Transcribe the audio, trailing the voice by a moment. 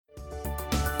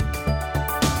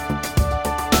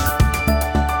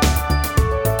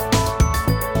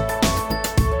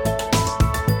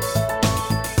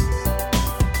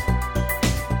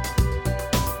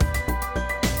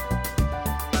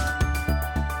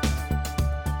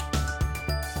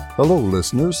Hello,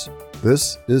 listeners.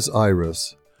 This is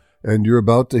Iris, and you're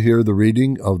about to hear the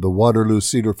reading of the Waterloo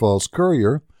Cedar Falls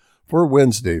Courier for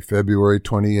Wednesday, February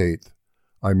 28th.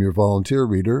 I'm your volunteer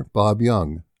reader, Bob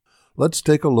Young. Let's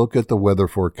take a look at the weather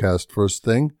forecast first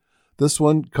thing, this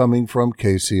one coming from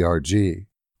KCRG.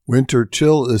 Winter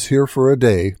chill is here for a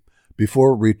day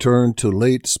before return to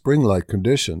late spring-like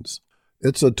conditions.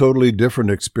 It's a totally different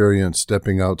experience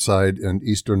stepping outside in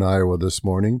eastern Iowa this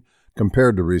morning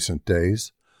compared to recent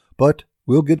days, but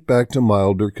we'll get back to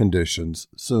milder conditions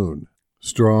soon.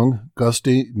 Strong,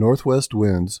 gusty northwest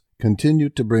winds continue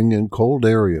to bring in cold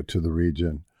area to the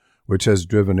region, which has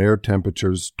driven air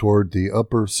temperatures toward the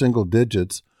upper single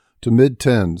digits to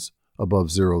mid-10s above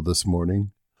zero this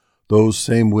morning. Those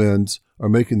same winds are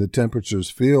making the temperatures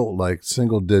feel like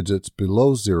single digits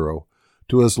below zero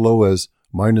to as low as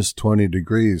minus 20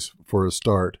 degrees for a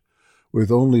start,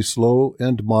 with only slow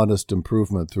and modest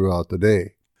improvement throughout the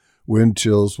day. Wind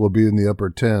chills will be in the upper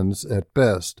 10s at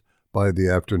best by the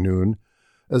afternoon,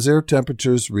 as air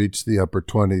temperatures reach the upper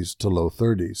 20s to low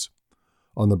 30s.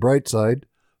 On the bright side,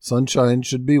 sunshine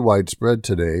should be widespread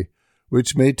today,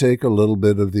 which may take a little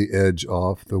bit of the edge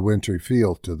off the wintry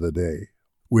feel to the day.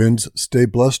 Winds stay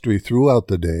blustery throughout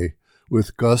the day,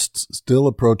 with gusts still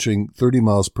approaching 30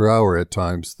 miles per hour at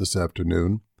times this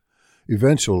afternoon.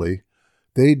 Eventually,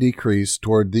 they decrease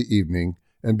toward the evening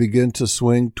and begin to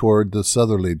swing toward the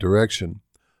southerly direction.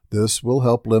 This will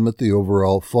help limit the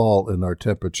overall fall in our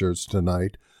temperatures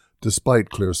tonight,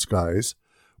 despite clear skies,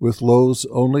 with lows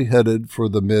only headed for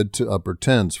the mid to upper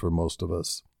 10s for most of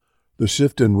us. The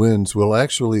shift in winds will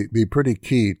actually be pretty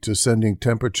key to sending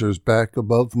temperatures back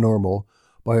above normal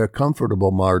by a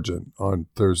comfortable margin on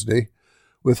Thursday,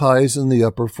 with highs in the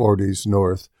upper 40s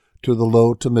north to the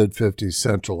low to mid-50s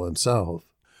central and south.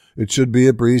 It should be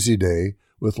a breezy day,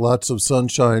 with lots of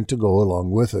sunshine to go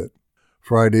along with it.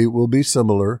 Friday will be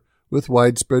similar, with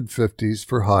widespread 50s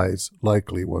for highs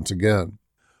likely once again.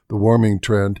 The warming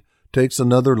trend takes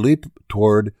another leap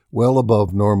toward well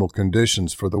above normal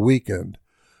conditions for the weekend,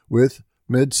 with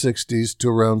mid-60s to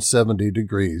around 70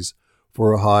 degrees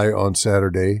for a high on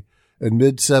Saturday and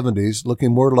mid-70s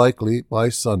looking more likely by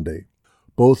Sunday.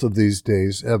 Both of these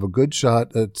days have a good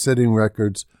shot at setting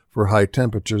records for high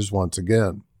temperatures once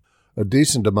again. A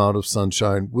decent amount of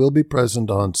sunshine will be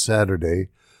present on Saturday,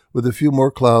 with a few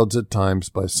more clouds at times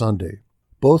by Sunday.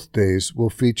 Both days will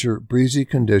feature breezy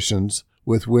conditions,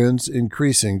 with winds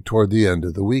increasing toward the end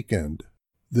of the weekend.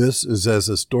 This is as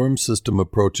a storm system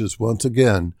approaches once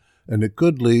again, and it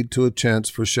could lead to a chance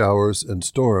for showers and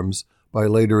storms by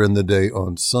later in the day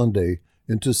on Sunday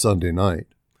into Sunday night.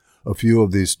 A few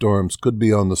of these storms could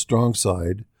be on the strong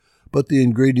side, but the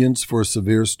ingredients for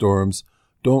severe storms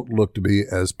don't look to be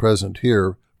as present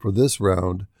here for this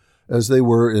round as they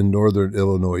were in northern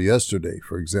Illinois yesterday,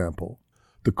 for example.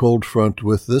 The cold front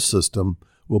with this system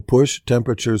will push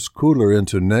temperatures cooler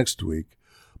into next week,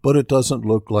 but it doesn't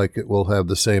look like it will have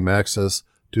the same access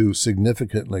to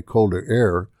significantly colder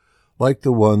air like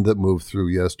the one that moved through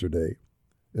yesterday.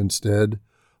 Instead,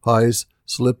 highs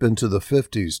slip into the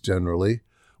 50s generally,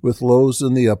 with lows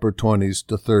in the upper 20s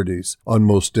to 30s on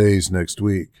most days next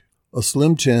week. A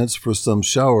slim chance for some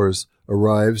showers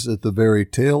arrives at the very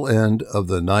tail end of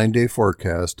the 9-day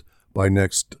forecast by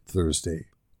next Thursday.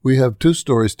 We have two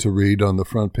stories to read on the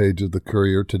front page of the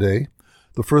Courier today.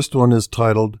 The first one is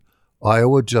titled,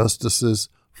 "Iowa Justices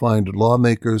Find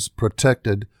Lawmakers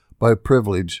Protected by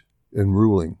Privilege in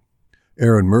Ruling."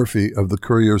 Aaron Murphy of the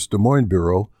Courier's Des Moines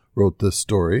Bureau wrote this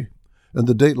story, and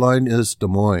the dateline is Des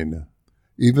Moines.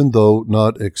 Even though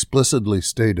not explicitly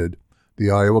stated,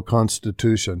 the Iowa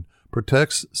Constitution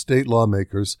protects state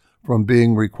lawmakers from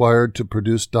being required to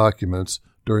produce documents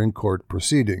during court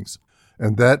proceedings,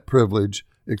 and that privilege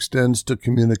extends to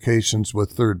communications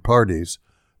with third parties,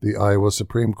 the Iowa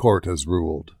Supreme Court has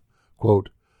ruled.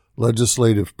 Quote,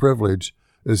 "Legislative privilege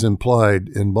is implied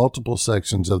in multiple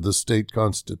sections of the state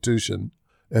constitution,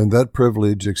 and that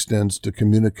privilege extends to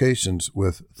communications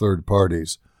with third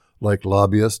parties, like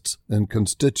lobbyists and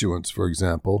constituents, for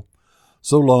example,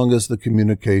 so long as the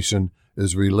communication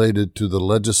is related to the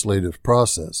legislative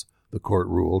process," the court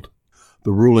ruled.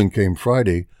 The ruling came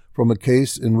Friday from a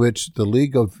case in which the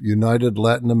League of United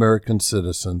Latin American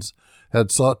Citizens had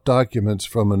sought documents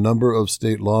from a number of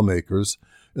state lawmakers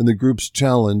in the group's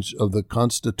challenge of the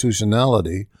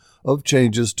constitutionality of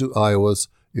changes to Iowa's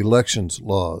elections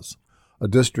laws. A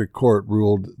district court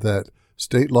ruled that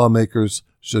state lawmakers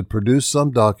should produce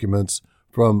some documents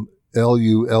from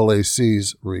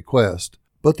LULAC's request,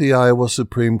 but the Iowa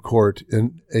Supreme Court,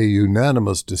 in a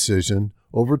unanimous decision,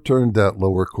 overturned that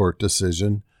lower court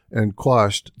decision and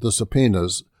quashed the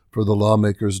subpoenas for the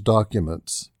lawmakers'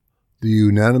 documents. The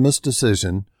unanimous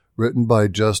decision, written by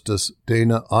Justice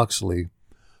Dana Oxley,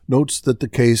 notes that the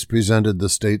case presented the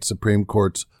state Supreme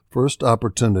Court's first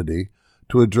opportunity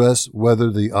to address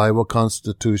whether the Iowa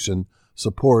Constitution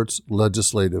supports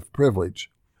legislative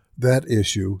privilege. That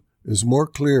issue is more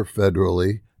clear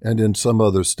federally and in some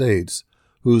other states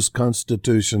whose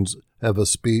constitutions have a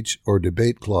speech or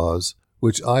debate clause,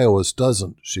 which Iowa's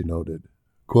doesn't, she noted.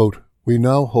 Quote, "We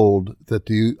now hold that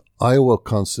the Iowa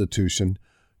Constitution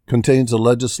contains a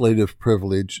legislative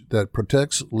privilege that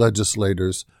protects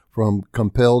legislators from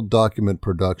compelled document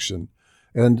production,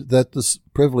 and that this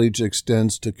privilege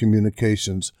extends to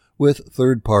communications with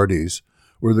third parties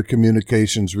where the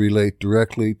communications relate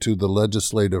directly to the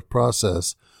legislative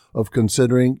process of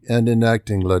considering and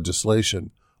enacting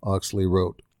legislation," Oxley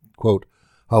wrote. Quote,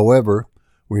 "However,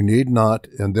 we need not,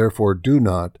 and therefore do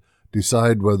not,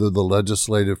 decide whether the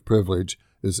legislative privilege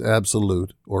is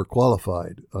absolute or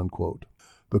qualified," unquote.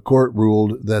 The court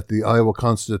ruled that the Iowa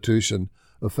Constitution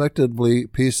effectively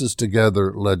pieces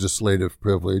together legislative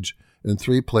privilege in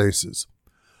three places: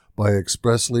 by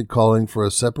expressly calling for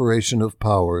a separation of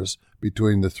powers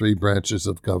between the three branches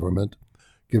of government,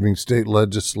 giving state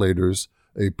legislators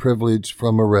a privilege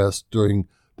from arrest during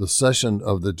the session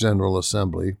of the General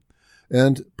Assembly,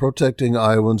 and protecting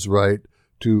Iowans' right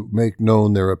to make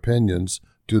known their opinions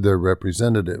to their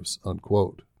representatives,"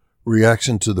 unquote.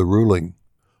 Reaction to the ruling.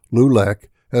 LULAC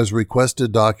has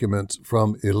requested documents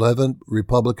from 11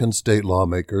 Republican state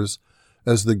lawmakers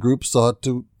as the group sought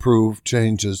to prove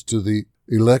changes to the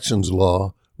elections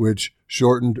law which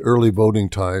shortened early voting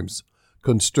times,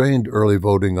 constrained early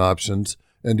voting options,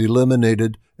 and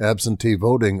eliminated absentee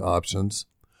voting options,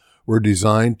 were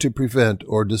designed to prevent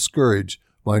or discourage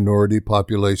minority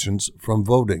populations from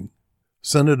voting.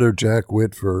 Senator Jack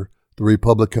Whitver, the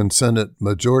Republican Senate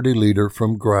Majority Leader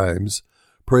from Grimes,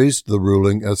 praised the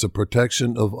ruling as a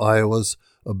protection of Iowa's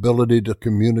ability to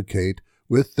communicate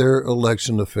with their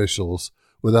election officials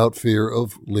without fear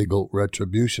of legal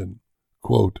retribution.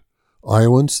 Quote,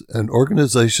 "Iowans and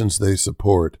organizations they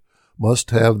support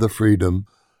must have the freedom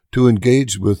to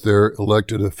engage with their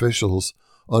elected officials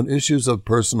on issues of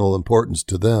personal importance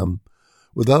to them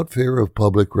without fear of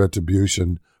public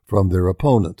retribution from their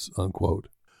opponents," unquote.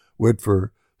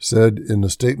 Whitver said in a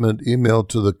statement emailed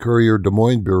to the Courier Des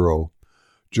Moines Bureau.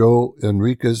 Joe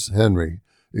Enriquez Henry,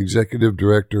 executive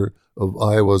director of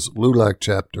Iowa's LULAC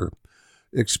chapter,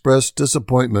 expressed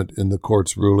disappointment in the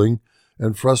court's ruling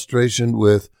and frustration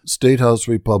with State House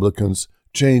Republicans'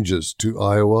 changes to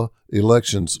Iowa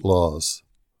elections laws.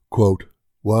 Quote,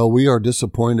 "While we are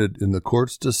disappointed in the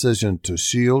court's decision to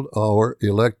shield our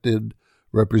elected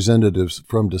representatives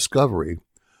from discovery,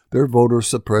 their voter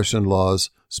suppression laws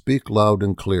speak loud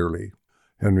and clearly,"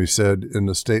 Henry said in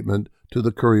a statement to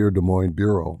the Courier Des Moines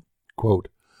Bureau. Quote,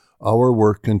 "Our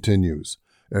work continues,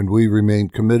 and we remain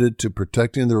committed to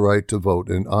protecting the right to vote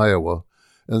in Iowa,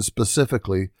 and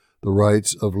specifically the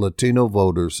rights of Latino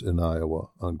voters in Iowa,"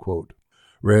 unquote.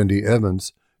 Randy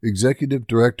Evans, executive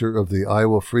director of the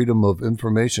Iowa Freedom of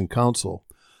Information Council,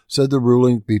 said the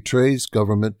ruling betrays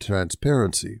government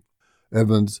transparency.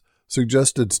 Evans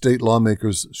suggested state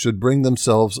lawmakers should bring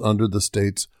themselves under the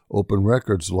state's open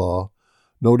records law,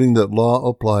 noting that law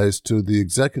applies to the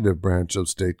executive branch of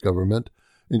state government,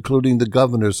 including the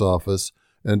governor's office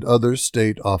and other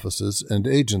state offices and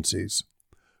agencies.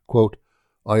 Quote,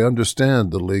 "I understand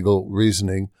the legal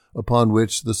reasoning upon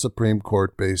which the Supreme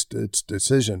Court based its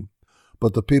decision,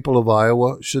 but the people of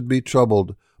Iowa should be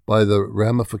troubled by the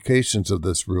ramifications of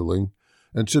this ruling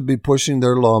and should be pushing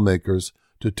their lawmakers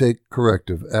to take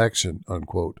corrective action,"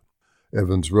 unquote.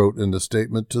 Evans wrote in the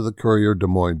statement to the Courier Des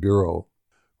Moines Bureau.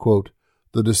 Quote,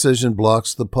 "The decision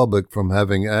blocks the public from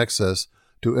having access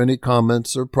to any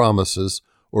comments or promises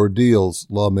or deals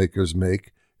lawmakers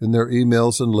make in their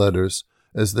emails and letters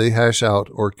as they hash out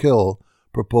or kill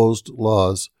proposed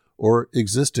laws or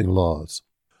existing laws.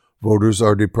 Voters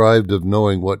are deprived of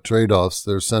knowing what trade-offs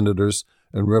their senators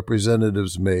and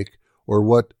representatives make or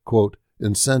what, quote,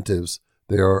 incentives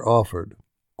they are offered.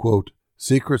 Quote,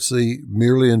 secrecy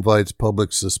merely invites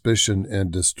public suspicion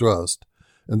and distrust,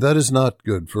 and that is not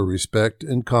good for respect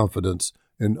and confidence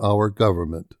in our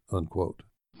government," unquote.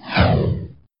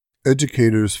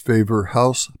 Educators favor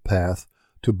House path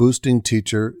to boosting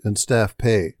teacher and staff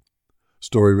pay.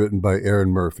 Story written by Aaron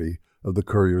Murphy of the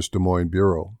Courier's Des Moines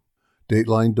Bureau.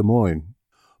 Dateline Des Moines.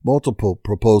 Multiple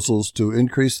proposals to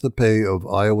increase the pay of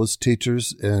Iowa's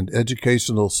teachers and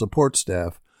educational support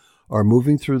staff are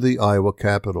moving through the Iowa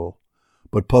Capitol,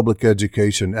 but public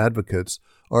education advocates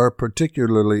are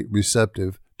particularly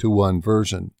receptive to one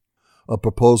version, a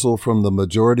proposal from the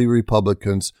majority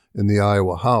Republicans in the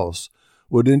Iowa House,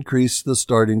 would increase the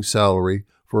starting salary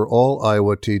for all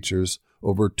Iowa teachers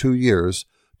over 2 years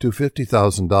to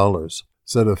 $50,000,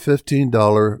 set a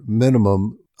 $15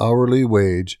 minimum hourly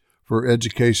wage for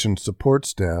education support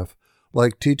staff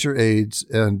like teacher aides,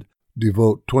 and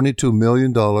devote $22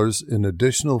 million in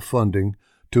additional funding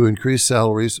to increase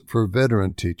salaries for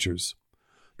veteran teachers.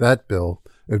 That bill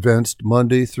advanced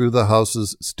Monday through the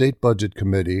House's State Budget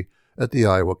Committee at the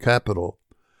Iowa Capitol,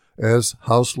 as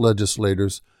House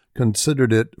legislators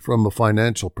considered it from a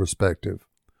financial perspective.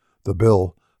 The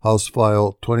bill, House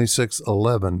File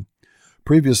 2611,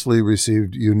 previously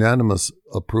received unanimous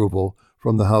approval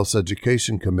from the House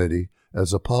Education Committee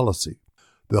as a policy.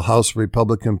 The House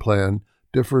Republican plan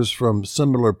differs from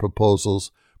similar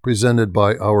proposals presented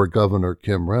by our Governor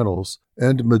Kim Reynolds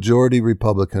and majority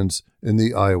Republicans in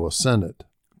the Iowa Senate,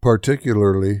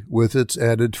 particularly with its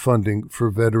added funding for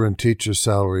veteran teacher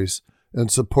salaries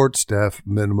and support staff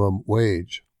minimum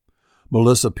wage.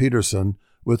 Melissa Peterson,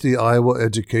 with the Iowa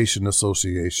Education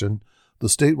Association, the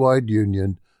statewide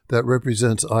union that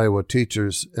represents Iowa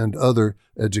teachers and other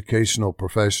educational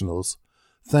professionals,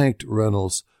 thanked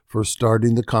Reynolds for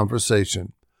starting the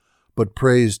conversation, but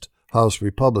praised House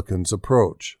Republicans'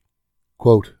 approach.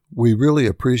 Quote, "We really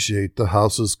appreciate the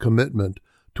House's commitment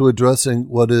to addressing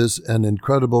what is an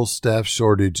incredible staff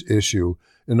shortage issue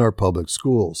in our public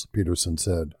schools," Peterson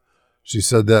said. She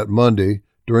said that Monday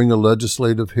during a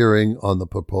legislative hearing on the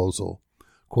proposal.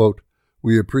 Quote,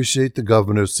 "We appreciate the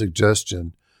governor's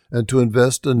suggestion and to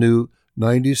invest a new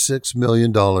 $96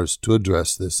 million to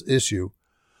address this issue,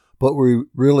 but we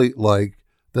really like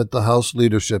that the House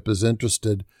leadership is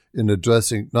interested in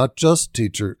addressing not just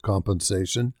teacher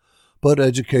compensation, but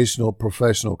educational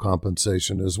professional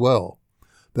compensation as well.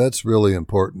 That's really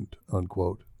important,"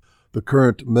 unquote. The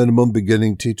current minimum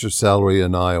beginning teacher salary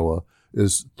in Iowa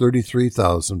is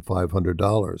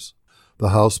 $33,500. The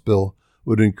House bill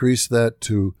would increase that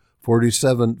to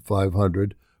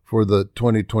 $47,500 for the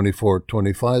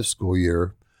 2024-25 school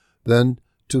year, then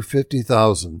to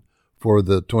 $50,000 for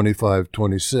the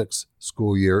 25-26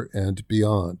 school year and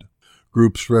beyond.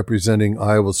 Groups representing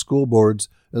Iowa school boards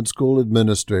and school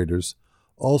administrators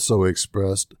also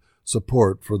expressed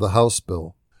support for the House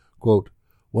bill. Quote,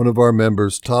 "One of our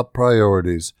members' top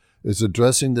priorities is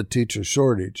addressing the teacher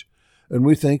shortage, and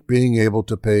we think being able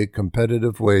to pay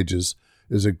competitive wages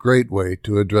is a great way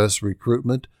to address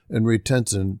recruitment and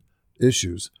retention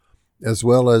issues, as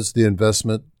well as the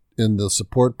investment in the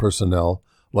support personnel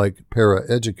like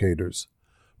para-educators."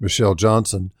 Michelle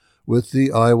Johnson, with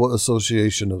the Iowa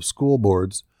Association of School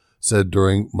Boards, said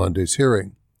during Monday's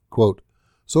hearing, quote,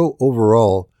 "So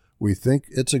overall, we think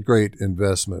it's a great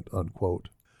investment," unquote.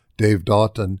 Dave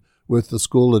Doughton, with the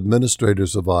School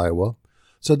Administrators of Iowa,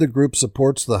 said the group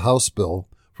supports the House bill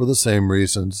for the same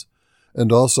reasons,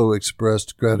 and also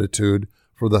expressed gratitude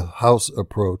for the House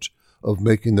approach of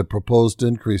making the proposed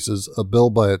increases a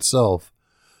bill by itself,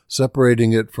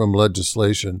 separating it from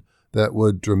legislation that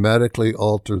would dramatically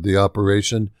alter the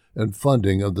operation and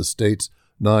funding of the state's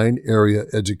 9 area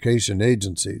education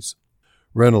agencies.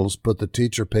 Reynolds put the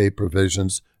teacher pay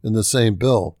provisions in the same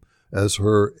bill as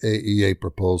her AEA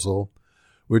proposal,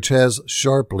 which has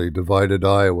sharply divided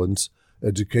Iowans,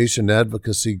 education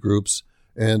advocacy groups,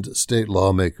 and state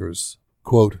lawmakers.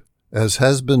 Quote, "As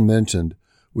has been mentioned,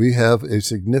 we have a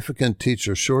significant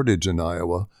teacher shortage in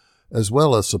Iowa, as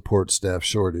well as support staff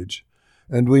shortage,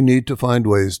 and we need to find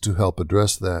ways to help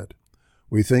address that.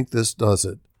 We think this does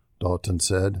it," Doughton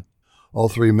said. All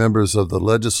 3 members of the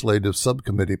legislative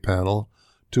subcommittee panel,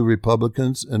 2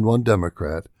 Republicans and 1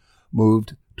 Democrat,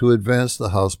 moved to advance the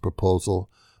House proposal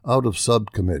out of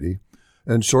subcommittee,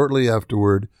 and shortly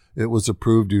afterward it was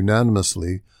approved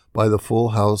unanimously by the full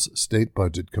House State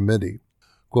Budget Committee.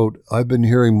 Quote, "I've been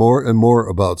hearing more and more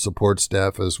about support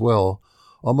staff as well,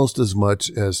 almost as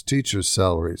much as teachers'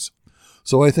 salaries.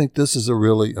 So I think this is a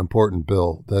really important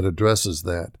bill that addresses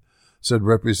that," said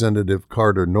Representative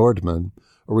Carter Nordman,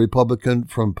 a Republican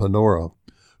from Panora,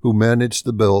 who managed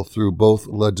the bill through both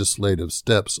legislative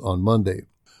steps on Monday.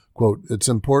 Quote, "It's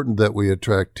important that we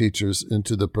attract teachers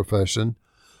into the profession,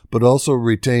 but also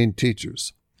retain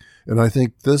teachers. And I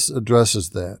think this addresses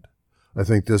that. I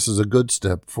think this is a good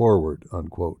step forward,"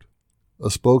 unquote.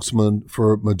 A spokesman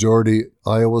for majority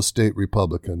Iowa State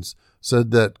Republicans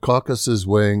said that caucus is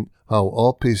weighing how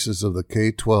all pieces of the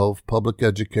K-12 public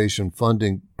education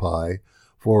funding pie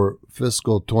for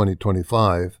fiscal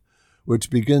 2025, which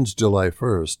begins July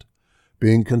 1st,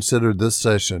 being considered this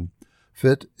session,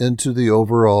 fit into the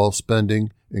overall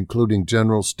spending, including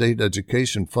general state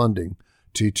education funding,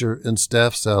 teacher and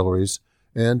staff salaries,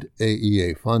 and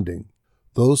AEA funding.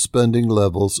 Those spending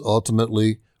levels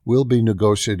ultimately will be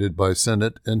negotiated by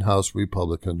Senate and House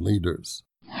Republican leaders.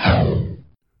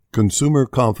 Consumer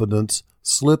confidence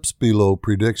slips below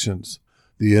predictions.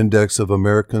 The index of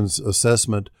Americans'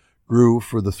 assessment grew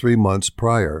for the 3 months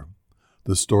prior.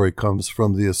 The story comes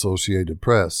from the Associated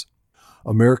Press.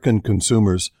 American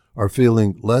consumers are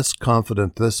feeling less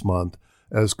confident this month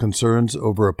as concerns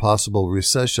over a possible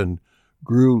recession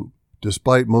grew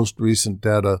despite most recent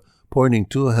data pointing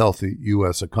to a healthy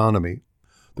U.S. economy.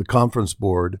 The Conference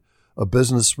Board, a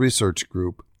business research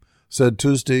group, said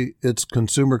Tuesday its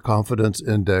consumer confidence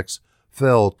index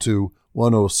fell to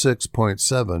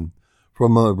 106.7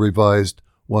 from a revised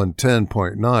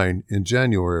 110.9 in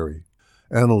January.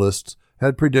 Analysts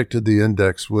had predicted the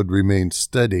index would remain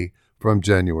steady from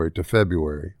January to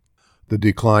February. The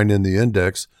decline in the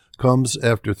index comes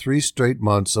after 3 straight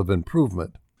months of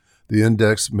improvement. The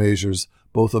index measures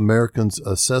both Americans'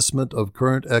 assessment of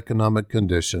current economic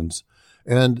conditions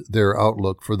and their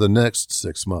outlook for the next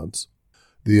 6 months.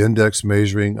 The index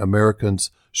measuring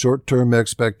Americans' short-term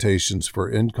expectations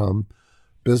for income,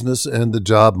 business, and the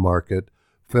job market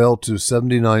fell to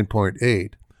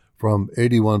 79.8 from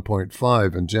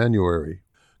 81.5 in January.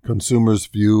 Consumers'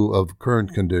 view of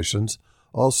current conditions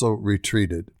also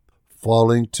retreated,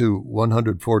 falling to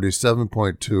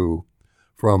 147.2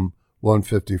 from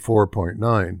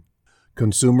 154.9.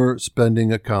 Consumer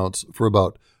spending accounts for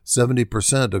about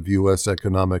 70% of U.S.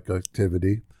 economic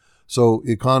activity, so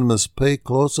economists pay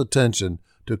close attention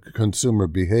to consumer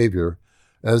behavior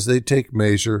as they take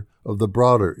measure of the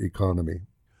broader economy.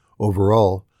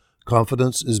 Overall,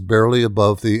 confidence is barely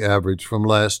above the average from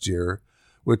last year,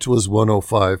 which was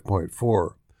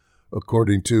 105.4,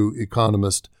 according to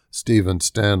economist Stephen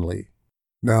Stanley.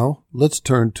 Now, let's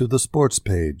turn to the sports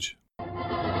page.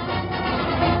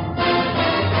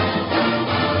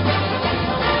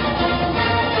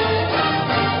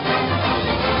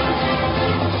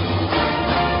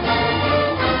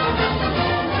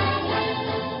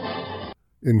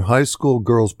 In high school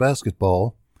girls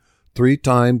basketball,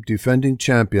 3-time defending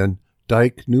champion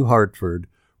Dyke New Hartford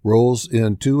rolls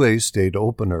in 2A state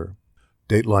opener.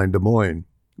 Dateline Des Moines.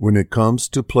 When it comes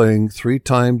to playing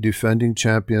 3-time defending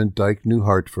champion Dyke New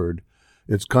Hartford,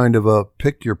 it's kind of a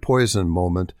pick-your-poison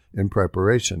moment in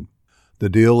preparation. The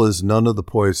deal is none of the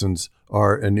poisons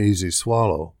are an easy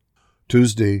swallow.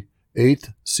 Tuesday,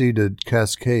 8th-seeded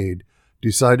Cascade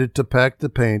decided to pack the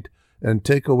paint and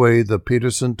take away the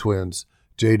Peterson twins,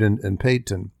 Jaden and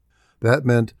Peyton. That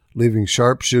meant leaving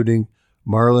sharpshooting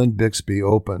Marlon Bixby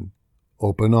open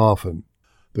often.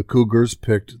 The Cougars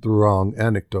picked the wrong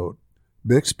anecdote.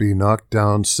 Bixby knocked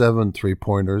down 7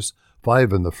 3-pointers,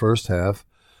 5 in the first half,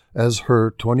 as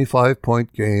her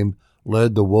 25-point game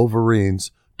led the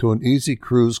Wolverines to an easy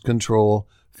cruise control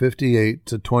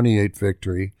 58-28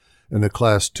 victory in a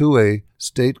Class 2A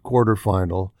state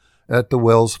quarterfinal at the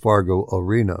Wells Fargo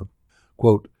Arena.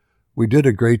 Quote, "We did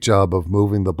a great job of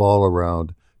moving the ball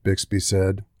around," Bixby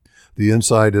said. "The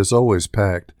inside is always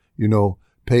packed. You know,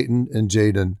 Peyton and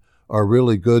Jaden are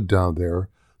really good down there,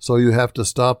 so you have to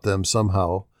stop them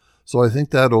somehow. So I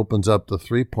think that opens up the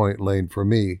 3-point lane for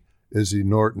me, Izzy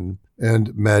Norton,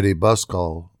 and Maddie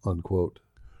Buskall," unquote.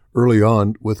 Early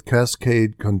on, with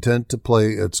Cascade content to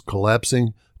play its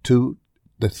collapsing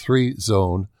 2-3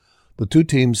 zone, the two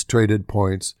teams traded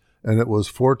points, and it was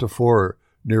 4-4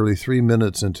 nearly 3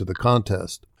 minutes into the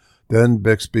contest. Then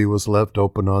Bixby was left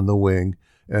open on the wing,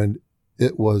 and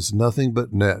it was nothing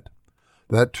but net.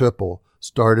 That triple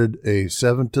started a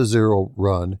 7-0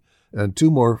 run, and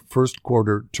 2 more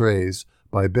first-quarter trays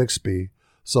by Bixby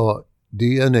saw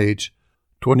D&H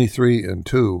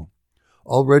 23-2,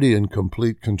 already in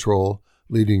complete control,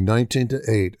 leading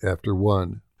 19-8 after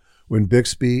 1. When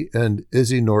Bixby and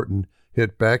Izzy Norton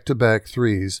hit back-to-back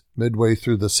threes midway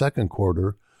through the second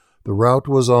quarter, the rout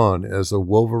was on as the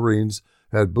Wolverines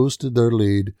had boosted their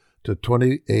lead to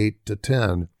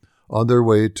 28-10 on their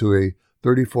way to a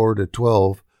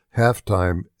 34-12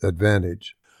 halftime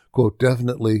advantage. Quote,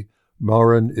 "Definitely,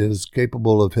 Marin is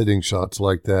capable of hitting shots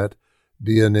like that,"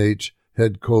 D&H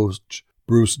head coach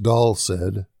Bruce Dahl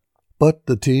said. But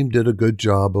the team did a good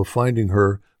job of finding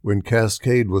her when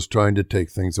Cascade was trying to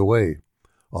take things away.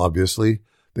 Obviously,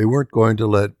 they weren't going to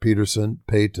let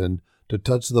Peyton to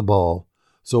touch the ball,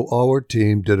 so our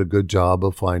team did a good job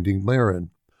of finding Marin.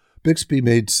 Bixby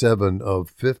made 7 of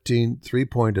 15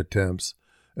 3-point attempts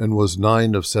and was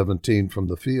 9 of 17 from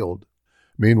the field.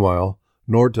 Meanwhile,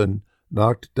 Norton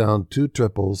knocked down 2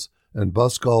 triples, and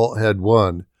Buskall had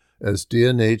 1, as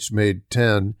D&H made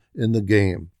 10 in the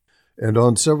game. And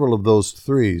on several of those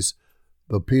threes,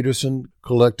 the Peterson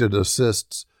collected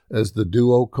assists as the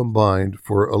duo combined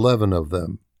for 11 of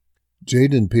them.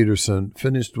 Jaden Peterson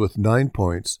finished with 9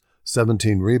 points,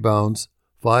 17 rebounds,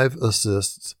 5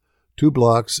 assists, 2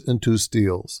 blocks, and 2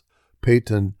 steals.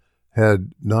 Peyton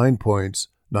had 9 points,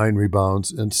 9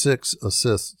 rebounds, and 6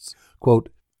 assists. Quote,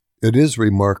 "It is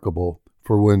remarkable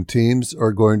for when teams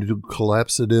are going to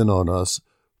collapse it in on us,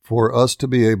 for us to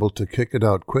be able to kick it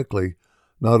out quickly,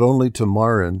 not only to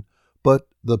Marin, but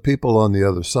the people on the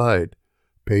other side,"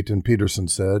 Peyton Peterson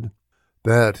said.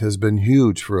 "That has been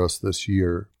huge for us this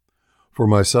year. For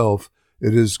myself,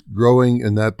 it is growing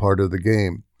in that part of the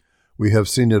game. We have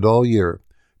seen it all year.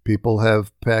 People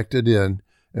have packed it in,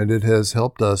 and it has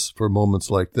helped us for moments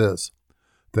like this.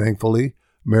 Thankfully,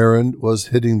 Marin was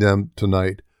hitting them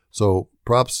tonight, so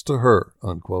props to her,"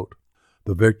 unquote.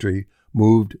 The victory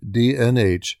moved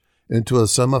DNH into a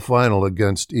semifinal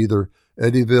against either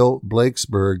Eddyville,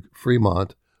 Blakesburg,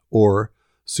 Fremont, or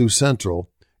Sioux Central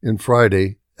in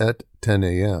Friday at 10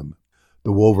 a.m.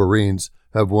 The Wolverines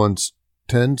have won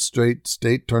 10 straight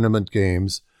state tournament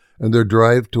games, and their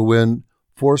drive to win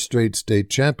 4 straight state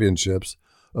championships,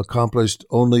 accomplished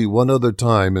only one other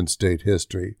time in state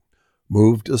history,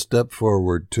 moved a step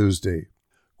forward Tuesday.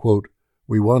 Quote,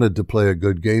 "We wanted to play a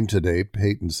good game today,"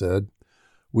 Peyton said.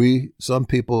 Some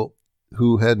people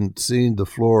who hadn't seen the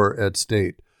floor at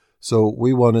state, so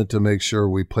we wanted to make sure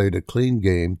we played a clean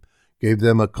game, gave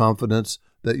them a confidence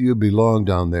that you belong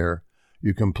down there,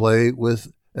 you can play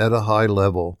with at a high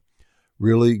level,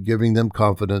 really giving them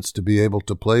confidence to be able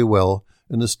to play well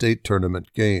in a state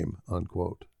tournament game,"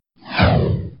 unquote.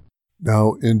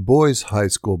 Now, in boys high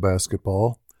school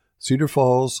basketball, Cedar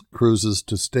Falls cruises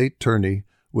to state tourney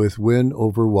with win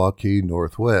over Waukee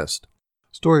Northwest.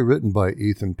 Story written by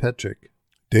Ethan Petrick.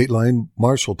 Dateline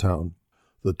Marshalltown.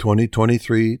 The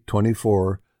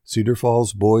 2023-24 Cedar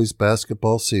Falls boys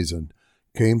basketball season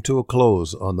came to a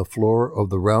close on the floor of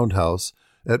the Roundhouse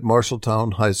at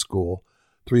Marshalltown High School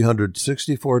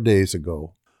 364 days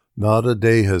ago. Not a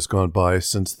day has gone by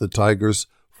since the Tigers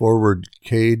forward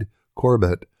Cade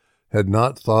Corbett had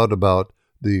not thought about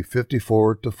the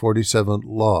 54-47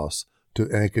 loss to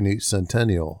Ankeny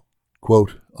Centennial.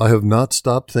 Quote, "I have not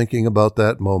stopped thinking about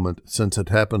that moment since it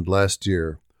happened last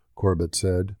year," Corbett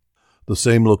said. "The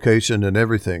same location and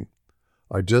everything.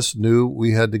 I just knew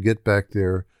we had to get back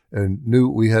there and knew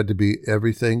we had to be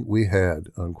everything we had,"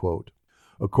 unquote.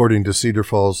 According to Cedar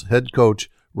Falls head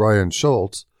coach Ryan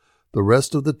Schultz, the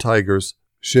rest of the Tigers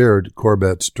shared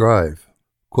Corbett's drive.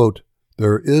 Quote,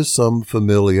 "There is some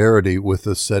familiarity with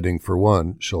this setting for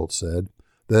one," Schultz said.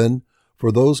 "Then,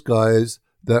 for those guys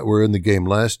that were in the game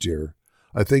last year,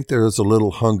 I think there is a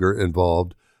little hunger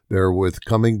involved there with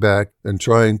coming back and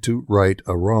trying to right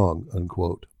a wrong,"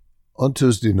 unquote. On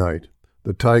Tuesday night,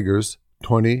 the Tigers,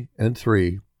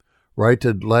 20-3,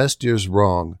 righted last year's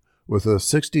wrong with a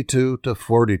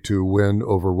 62-42 win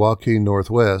over Waukee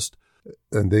Northwest,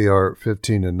 and they are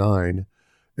 15-9,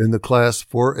 in the Class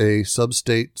 4A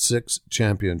Sub-State 6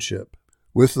 Championship.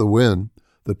 With the win,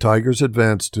 the Tigers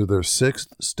advanced to their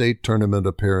 6th state tournament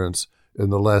appearance in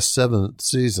the last 7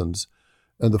 seasons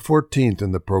and the 14th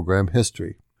in the program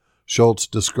history. Schultz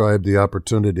described the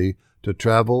opportunity to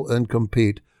travel and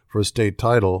compete for a state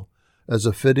title as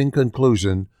a fitting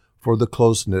conclusion for the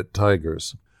close-knit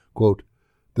Tigers. Quote,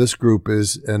 "This group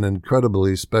is an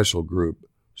incredibly special group,"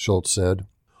 Schultz said.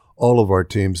 "All of our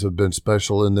teams have been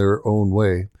special in their own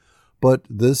way, but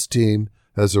this team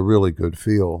has a really good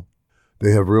feel.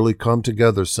 They have really come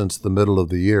together since the middle of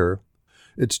the year.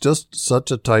 It's just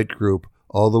such a tight group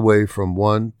all the way from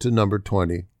 1 to number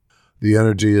 20. The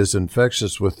energy is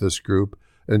infectious with this group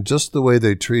and just the way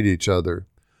they treat each other.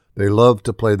 They love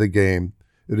to play the game.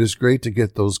 It is great to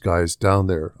get those guys down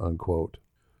there," unquote.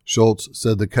 Schultz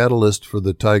said the catalyst for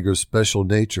the Tigers' special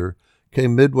nature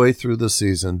came midway through the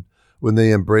season when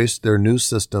they embraced their new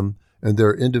system and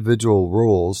their individual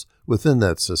roles within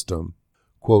that system.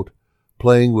 Quote,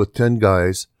 "Playing with 10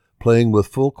 guys, playing with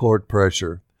full court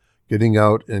pressure, getting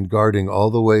out and guarding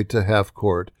all the way to half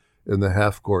court in the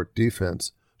half-court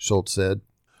defense," Schultz said.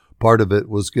 "Part of it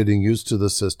was getting used to the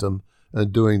system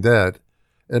and doing that,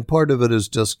 and part of it is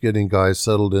just getting guys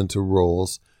settled into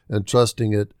roles and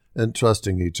trusting it and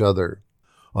trusting each other."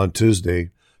 On Tuesday,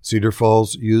 Cedar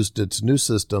Falls used its new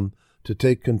system to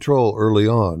take control early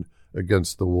on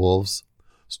against the Wolves,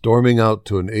 storming out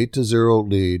to an 8-0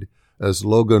 lead as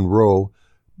Logan Rowe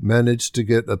managed to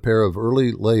get a pair of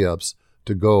early layups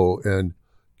to go, and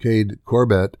Cade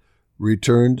Corbett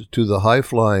returned to the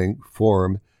high-flying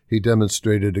form he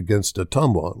demonstrated against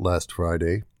Ottumwa last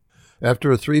Friday.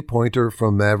 After a three-pointer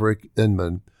from Maverick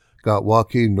Inman got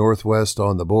Waukee Northwest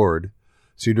on the board,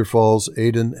 Cedar Falls'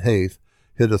 Aiden Haith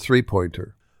hit a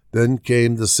three-pointer. Then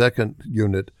came the second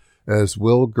unit as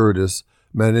Will Gertis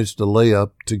managed a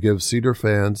layup to give Cedar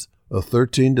fans a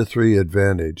 13-3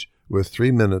 advantage with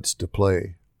 3 minutes to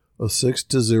play. A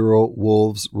 6-0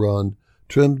 Wolves run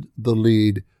trimmed the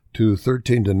lead to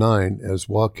 13-9 as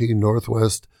Waukee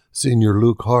Northwest senior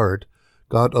Luke Hart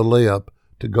got a layup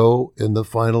to go in the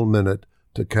final minute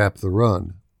to cap the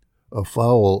run. A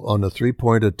foul on a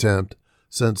 3-point attempt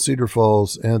sent Cedar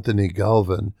Falls' Anthony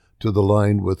Galvin to the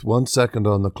line with 1 second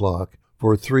on the clock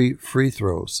for 3 free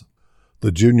throws.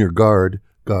 The junior guard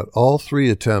got all 3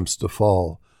 attempts to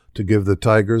fall to give the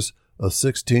Tigers a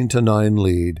 16-9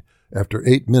 lead after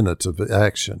 8 minutes of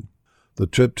action. The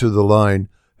trip to the line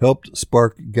helped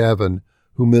spark Gavin,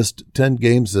 who missed 10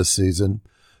 games this season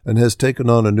and has taken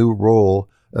on a new role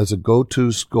as a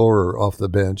go-to scorer off the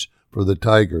bench for the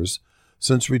Tigers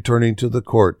since returning to the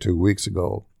court 2 weeks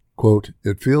ago. Quote,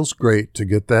 "It feels great to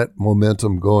get that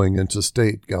momentum going into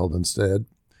state," Galvin said.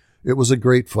 "It was a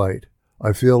great fight.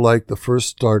 I feel like the first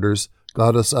starters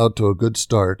got us out to a good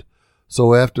start,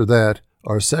 so after that,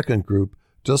 our second group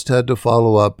just had to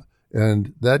follow up,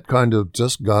 and that kind of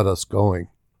just got us going.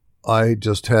 I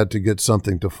just had to get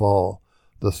something to fall.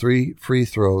 The 3 free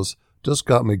throws just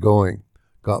got me going,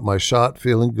 got my shot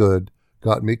feeling good,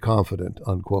 got me confident,"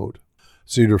 unquote.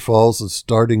 Cedar Falls'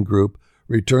 starting group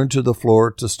returned to the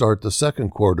floor to start the second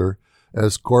quarter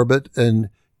as Corbett and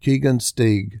Keegan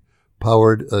Steig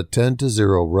powered a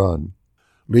 10-0 run,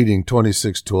 leading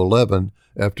 26-11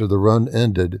 after the run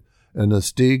ended and a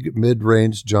Steig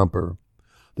mid-range jumper.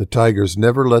 The Tigers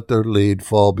never let their lead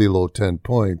fall below 10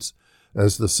 points,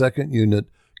 as the second unit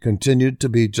continued to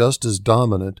be just as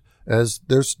dominant as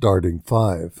their starting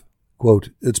 5. Quote,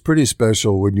 "It's pretty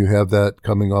special when you have that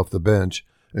coming off the bench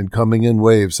and coming in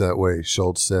waves that way,"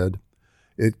 Schultz said.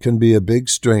 "It can be a big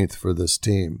strength for this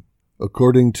team."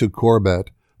 According to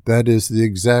Corbett, that is the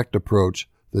exact approach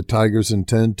the Tigers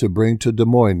intend to bring to Des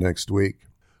Moines next week.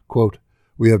 Quote,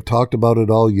 "We have talked about it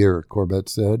all year," Corbett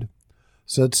said,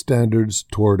 "set standards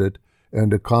toward it,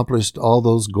 and accomplished all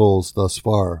those goals thus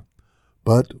far.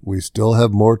 But we still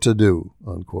have more to do,"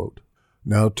 unquote.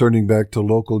 Now turning back to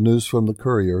local news from the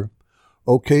Courier,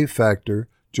 OK Factor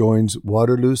joins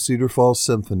Waterloo Cedar Falls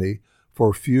Symphony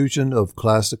for fusion of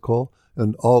classical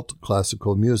and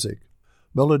alt-classical music.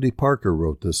 Melody Parker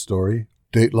wrote this story.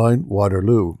 Dateline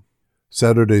Waterloo.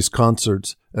 Saturday's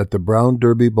concerts at the Brown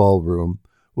Derby Ballroom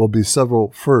will be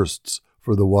several firsts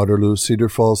for the Waterloo Cedar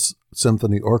Falls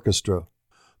Symphony Orchestra.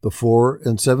 The 4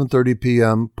 and 7:30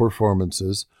 p.m.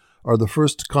 performances are the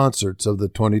first concerts of the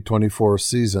 2024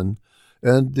 season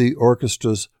and the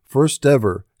orchestra's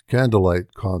first-ever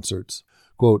candlelight concerts.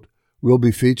 Quote, "We'll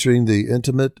be featuring the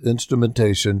intimate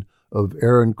instrumentation of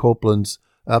Aaron Copland's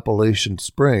Appalachian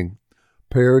Spring,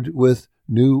 paired with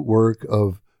new work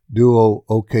of duo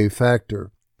OK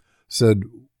Factor," said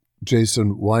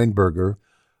Jason Weinberger,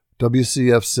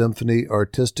 WCF Symphony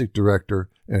Artistic Director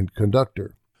and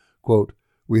Conductor. Quote,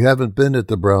 "We haven't been at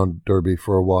the Brown Derby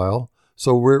for a while,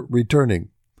 so we're returning.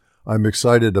 I'm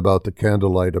excited about the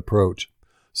candlelight approach,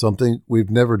 something we've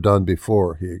never done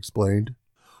before," he explained.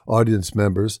 Audience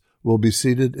members will be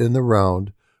seated in the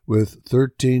round with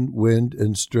 13 wind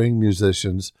and string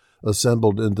musicians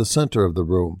assembled in the center of the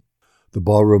room. The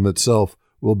ballroom itself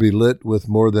will be lit with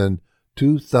more than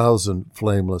 2,000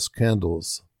 flameless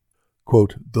candles.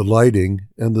 Quote, "The lighting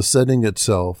and the setting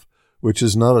itself, which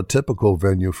is not a typical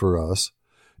venue for us,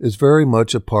 is very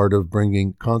much a part of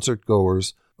bringing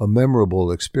concert-goers a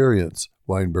memorable experience,"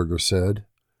 Weinberger said.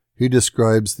 He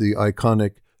describes the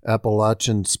iconic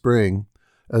Appalachian Spring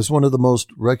as one of the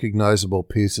most recognizable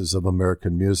pieces of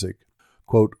American music.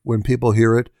 Quote, "When people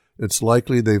hear it, it's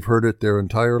likely they've heard it their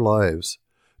entire lives.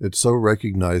 It's so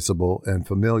recognizable and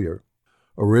familiar."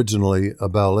 Originally a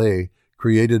ballet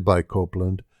created by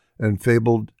Copland and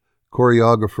fabled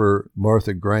choreographer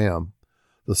Martha Graham,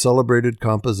 the celebrated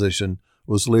composition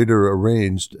was later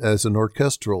arranged as an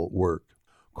orchestral work.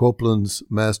 Copland's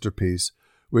masterpiece,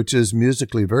 which is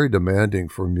musically very demanding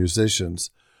for musicians,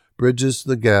 bridges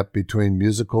the gap between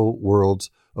musical worlds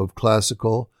of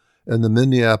classical and the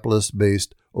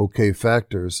Minneapolis-based OK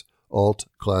Factor's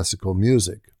alt-classical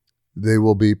music. They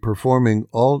will be performing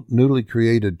all newly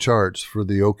created charts for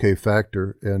the OK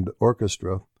Factor and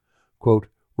orchestra. Quote,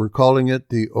 "We're calling it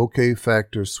the OK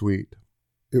Factor Suite.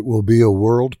 It will be a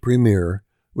world premiere,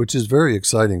 which is very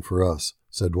exciting for us,"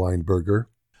 said Weinberger.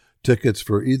 Tickets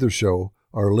for either show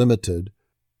are limited,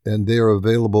 and they are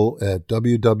available at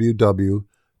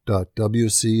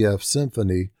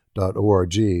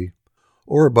www.wcfsymphony.org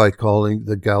or by calling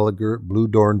the Gallagher Blue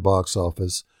Dorn box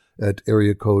office at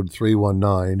area code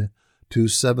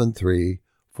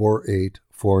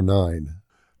 319-273-4849.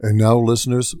 And now,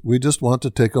 listeners, we just want to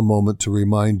take a moment to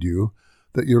remind you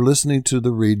that you're listening to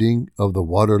the reading of the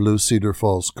Waterloo Cedar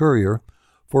Falls Courier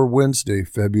for Wednesday,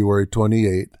 February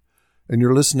 28th, and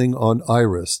you're listening on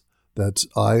IRIS, that's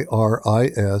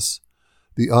IRIS,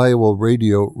 the Iowa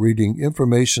Radio Reading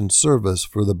Information Service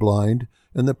for the blind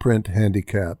and the print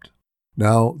handicapped.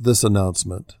 Now, this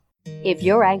announcement. If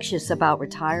you're anxious about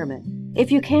retirement,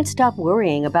 if you can't stop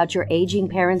worrying about your aging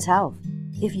parents' health,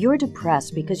 if you're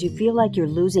depressed because you feel like you're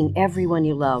losing everyone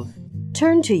you love,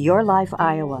 turn to Your Life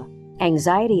Iowa.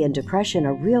 Anxiety and depression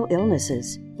are real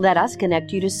illnesses. Let us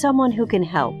connect you to someone who can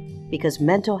help, because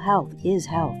mental health is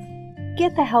health.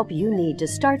 Get the help you need to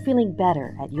start feeling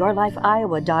better at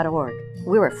yourlifeiowa.org.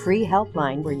 We're a free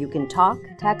helpline where you can talk,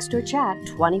 text, or chat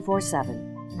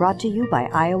 24/7. Brought to you by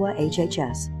Iowa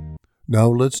HHS. Now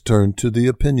let's turn to the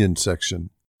opinion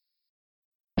section.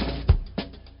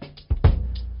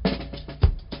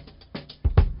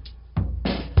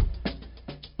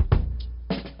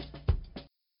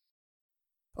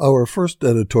 Our first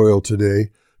editorial today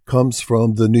comes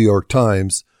from the New York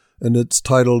Times, and it's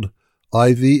titled,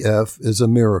 IVF is a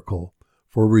Miracle.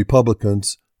 For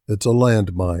Republicans, it's a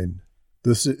landmine.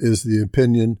 This is the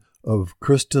opinion of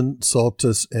Kristen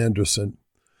Saltis Anderson,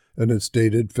 and it's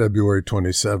dated February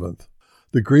 27th.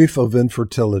 The grief of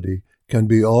infertility can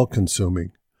be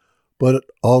all-consuming, but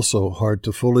also hard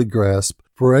to fully grasp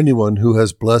for anyone who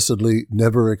has blessedly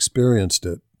never experienced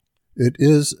it. It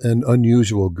is an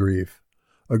unusual grief,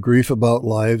 a grief about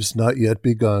lives not yet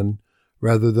begun,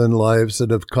 rather than lives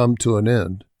that have come to an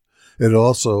end. It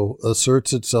also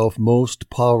asserts itself most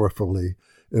powerfully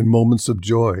in moments of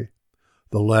joy,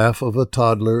 the laugh of a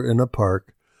toddler in a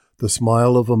park, the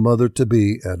smile of a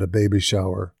mother-to-be at a baby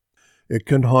shower. It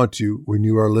can haunt you when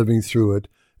you are living through it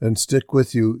and stick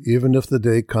with you even if the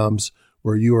day comes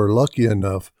where you are lucky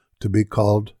enough to be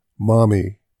called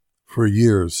Mommy. For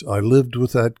years, I lived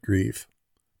with that grief.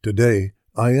 Today,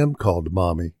 I am called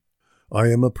Mommy. I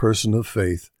am a person of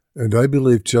faith, and I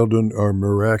believe children are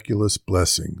miraculous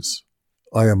blessings.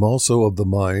 I am also of the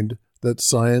mind that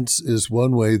science is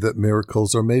one way that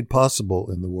miracles are made possible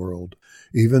in the world.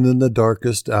 Even in the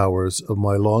darkest hours of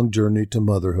my long journey to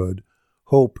motherhood,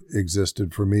 hope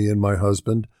existed for me and my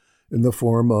husband in the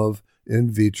form of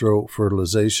in vitro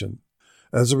fertilization.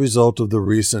 As a result of the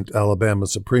recent Alabama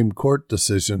Supreme Court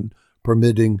decision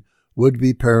permitting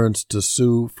would-be parents to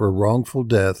sue for wrongful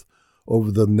death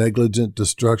over the negligent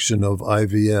destruction of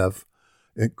IVF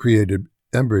and created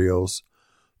embryos,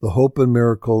 the hope and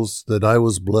miracles that I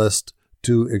was blessed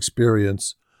to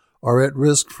experience are at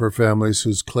risk for families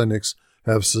whose clinics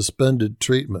have suspended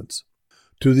treatments.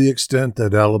 To the extent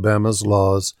that Alabama's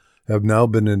laws have now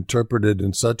been interpreted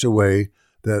in such a way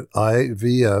that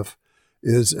IVF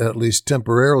is at least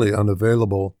temporarily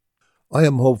unavailable, I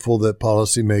am hopeful that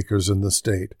policymakers in the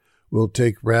state will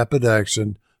take rapid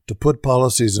action to put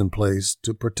policies in place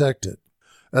to protect it.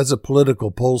 As a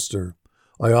political pollster,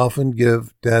 I often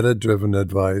give data-driven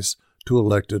advice to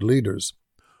elected leaders,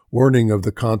 warning of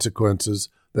the consequences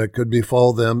that could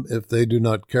befall them if they do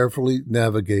not carefully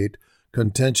navigate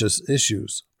contentious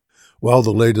issues. While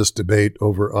the latest debate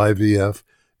over IVF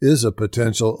is a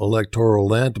potential electoral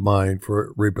landmine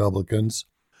for Republicans,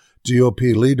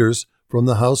 GOP leaders from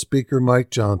the House Speaker Mike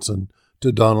Johnson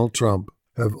to Donald Trump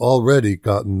have already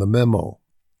gotten the memo.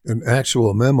 An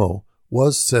actual memo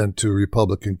was sent to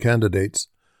Republican candidates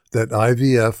that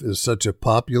IVF is such a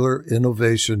popular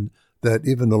innovation that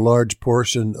even a large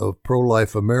portion of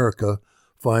pro-life America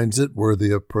finds it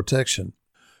worthy of protection.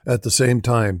 At the same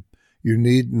time, you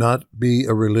need not be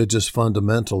a religious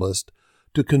fundamentalist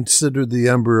to consider the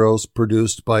embryos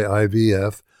produced by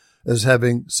IVF as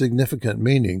having significant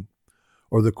meaning,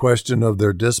 or the question of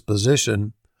their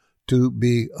disposition to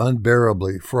be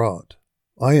unbearably fraught.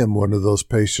 I am one of those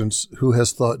patients who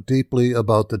has thought deeply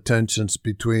about the tensions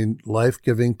between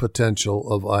life-giving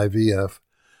potential of IVF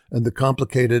and the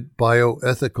complicated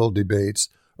bioethical debates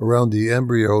around the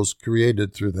embryos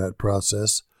created through that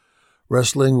process,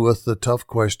 wrestling with the tough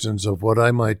questions of what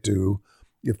I might do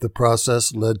if the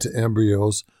process led to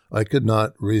embryos I could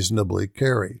not reasonably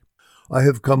carry. I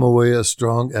have come away a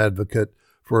strong advocate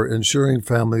for ensuring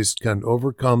families can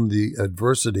overcome the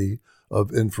adversity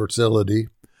of infertility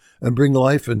and bring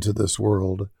life into this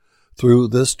world through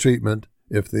this treatment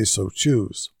if they so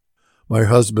choose. My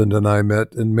husband and I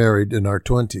met and married in our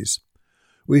 20s.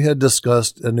 We had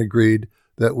discussed and agreed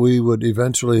that we would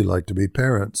eventually like to be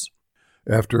parents.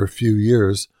 After a few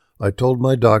years, I told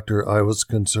my doctor I was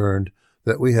concerned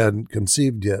that we hadn't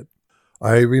conceived yet.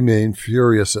 I remain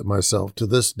furious at myself to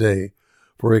this day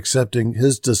for accepting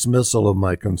his dismissal of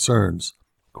my concerns.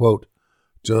 Quote,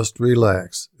 "Just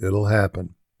relax, it'll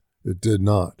happen." It did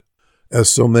not. As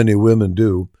so many women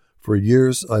do, For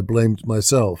years, I blamed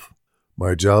myself.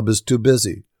 My job is too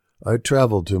busy. I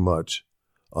travel too much.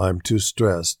 I'm too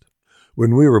stressed.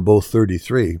 When we were both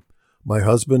 33, my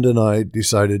husband and I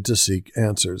decided to seek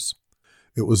answers.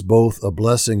 It was both a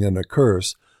blessing and a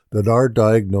curse that our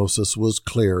diagnosis was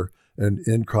clear and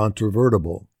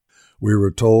incontrovertible. We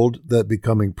were told that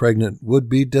becoming pregnant would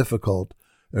be difficult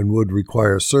and would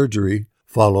require surgery,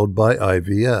 followed by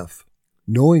IVF.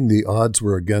 Knowing the odds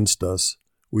were against us,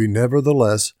 we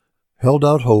nevertheless held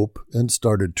out hope and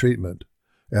started treatment.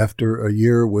 After a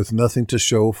year with nothing to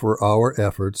show for our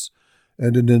efforts,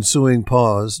 and an ensuing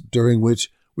pause during which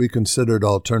we considered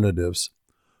alternatives,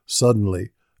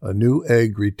 suddenly a new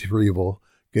egg retrieval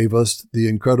gave us the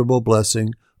incredible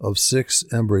blessing of 6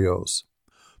 embryos.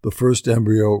 The first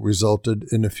embryo resulted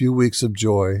in a few weeks of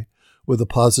joy with a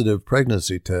positive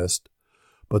pregnancy test,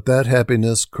 but that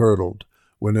happiness curdled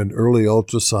when an early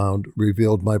ultrasound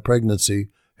revealed my pregnancy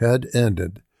had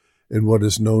ended in what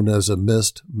is known as a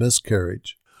missed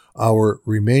miscarriage. Our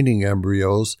remaining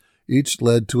embryos each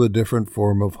led to a different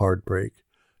form of heartbreak,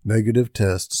 negative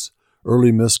tests,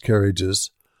 early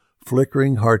miscarriages,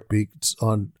 flickering heartbeats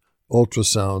on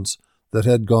ultrasounds that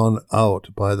had gone out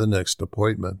by the next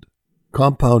appointment.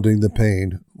 Compounding the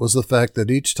pain was the fact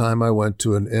that each time I went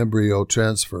to an embryo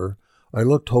transfer, I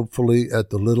looked hopefully at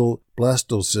the little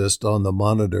blastocyst on the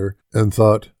monitor and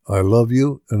thought, I love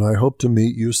you and I hope to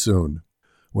meet you soon.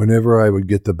 Whenever I would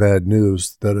get the bad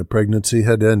news that a pregnancy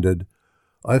had ended,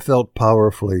 I felt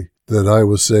powerfully that I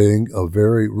was saying a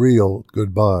very real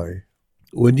goodbye.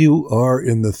 When you are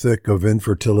in the thick of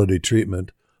infertility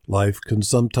treatment, life can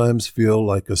sometimes feel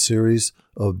like a series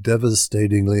of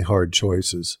devastatingly hard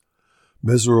choices,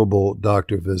 miserable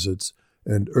doctor visits,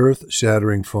 and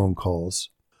earth-shattering phone calls.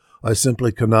 I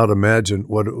simply cannot imagine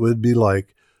what it would be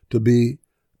like to be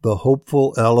the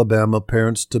hopeful Alabama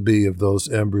parents-to-be of those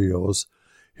embryos,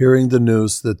 hearing the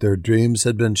news that their dreams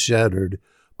had been shattered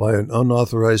by an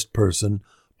unauthorized person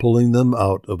pulling them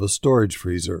out of a storage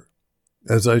freezer.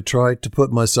 As I try to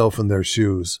put myself in their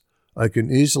shoes, I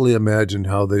can easily imagine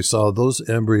how they saw those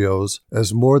embryos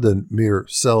as more than mere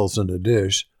cells in a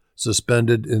dish,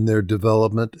 suspended in their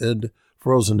development and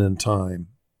frozen in time.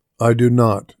 I do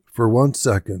not, for 1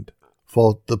 second,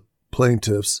 fault the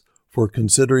plaintiffs for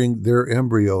considering their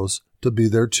embryos to be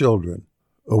their children,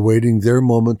 awaiting their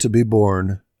moment to be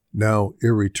born, now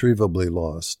irretrievably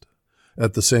lost.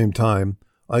 At the same time,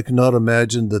 I cannot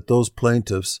imagine that those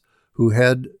plaintiffs who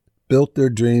had built their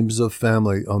dreams of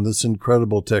family on this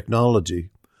incredible technology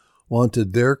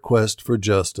wanted their quest for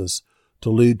justice to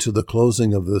lead to the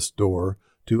closing of this door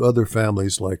to other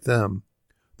families like them.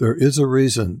 There is a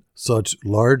reason such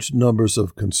large numbers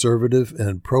of conservative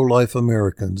and pro-life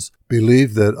Americans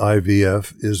believe that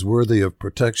IVF is worthy of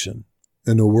protection.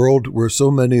 In a world where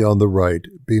so many on the right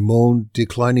bemoan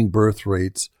declining birth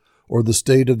rates or the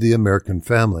state of the American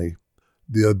family,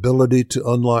 the ability to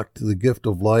unlock the gift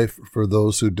of life for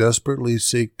those who desperately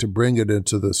seek to bring it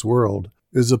into this world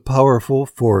is a powerful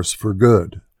force for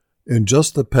good. In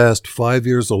just the past 5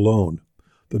 years alone,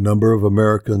 the number of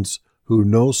Americans who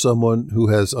know someone who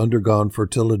has undergone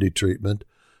fertility treatment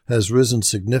has risen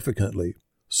significantly,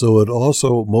 so it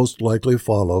also most likely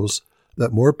follows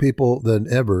that more people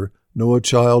than ever know a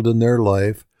child in their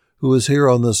life who is here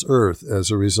on this earth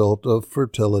as a result of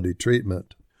fertility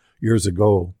treatment. Years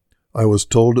ago, I was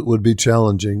told it would be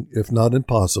challenging, if not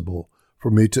impossible, for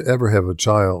me to ever have a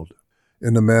child.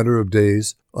 In a matter of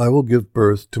days, I will give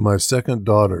birth to my second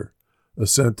daughter, a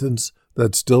sentence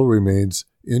that still remains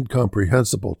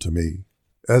incomprehensible to me.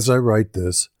 As I write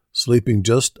this, sleeping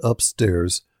just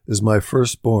upstairs is my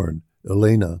firstborn,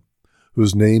 Elena,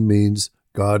 whose name means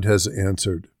God has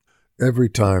answered. Every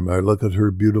time I look at her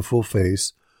beautiful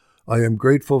face, I am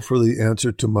grateful for the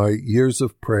answer to my years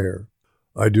of prayer.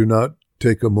 I do not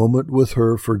take a moment with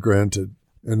her for granted,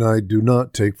 and I do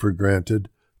not take for granted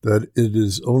that it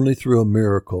is only through a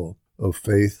miracle of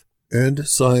faith and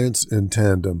science in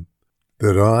tandem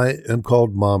that I am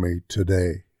called Mommy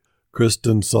today.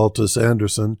 Kristen Saltis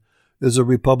Anderson is a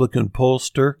Republican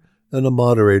pollster and a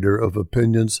moderator of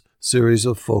Opinion's series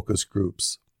of focus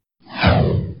groups.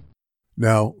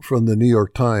 Now, from the New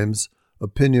York Times,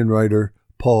 opinion writer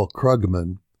Paul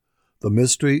Krugman, The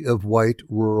Mystery of White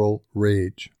Rural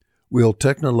Rage. Will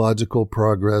technological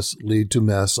progress lead to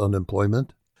mass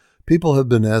unemployment? People have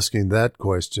been asking that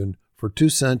question for 2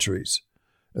 centuries,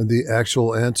 and the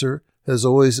actual answer has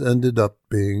always ended up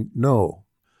being no.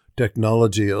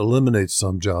 Technology eliminates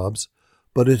some jobs,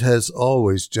 but it has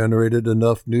always generated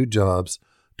enough new jobs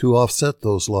to offset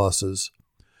those losses,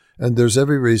 and there's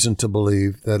every reason to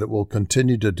believe that it will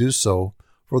continue to do so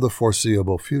for the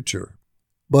foreseeable future.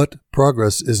 But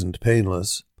progress isn't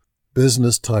painless.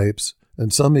 business types,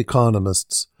 and some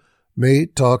economists may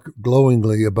talk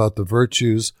glowingly about the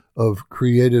virtues of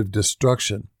creative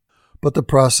destruction, but the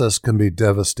process can be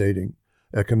devastating,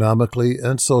 economically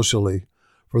and socially,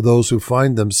 for those who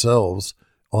find themselves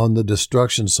on the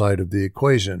destruction side of the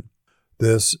equation.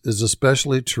 This is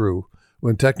especially true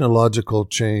when technological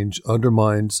change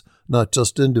undermines not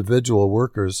just individual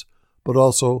workers, but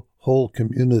also whole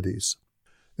communities.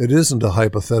 It isn't a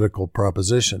hypothetical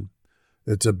proposition.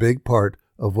 It's a big part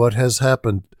of what has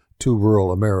happened to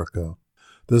rural America.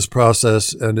 This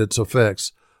process and its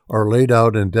effects are laid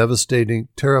out in devastating,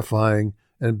 terrifying,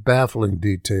 and baffling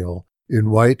detail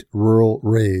in White Rural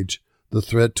Rage, The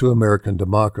Threat to American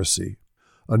Democracy,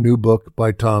 a new book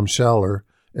by Tom Schaller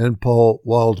and Paul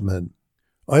Waldman.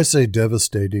 I say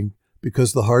devastating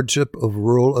because the hardship of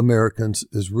rural Americans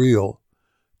is real,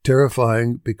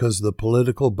 terrifying because the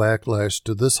political backlash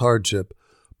to this hardship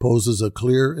poses a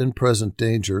clear and present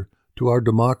danger to our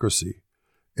democracy,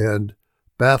 and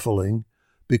baffling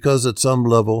because at some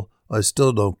level I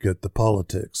still don't get the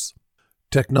politics.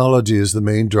 Technology is the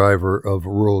main driver of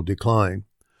rural decline,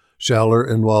 Schaller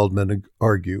and Waldman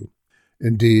argue.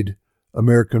 Indeed,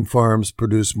 American farms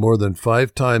produce more than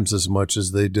 5 times as much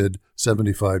as they did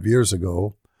 75 years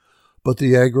ago, but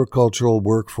the agricultural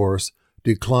workforce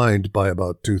declined by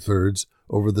about 2/3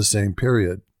 over the same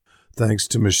period, thanks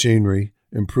to machinery,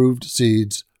 improved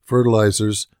seeds,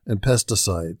 fertilizers, and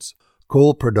pesticides.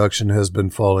 Coal production has been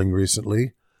falling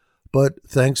recently, but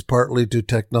thanks partly to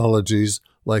technologies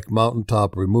like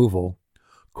mountaintop removal,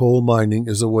 coal mining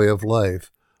is a way of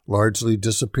life, largely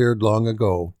disappeared long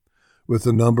ago, with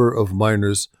the number of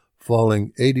miners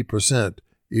falling 80%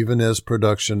 even as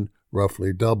production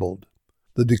roughly doubled.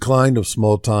 The decline of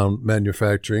small-town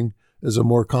manufacturing is a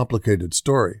more complicated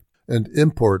story, and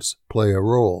imports play a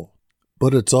role.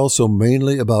 But it's also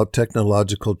mainly about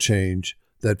technological change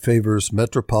that favors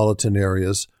metropolitan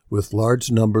areas with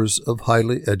large numbers of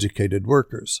highly educated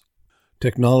workers.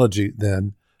 Technology,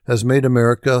 then, has made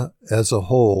America as a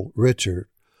whole richer,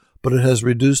 but it has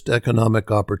reduced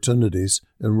economic opportunities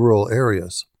in rural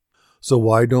areas. So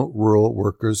why don't rural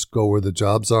workers go where the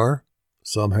jobs are?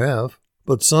 Some have,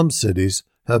 but some cities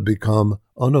have become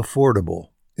unaffordable,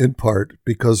 in part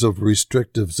because of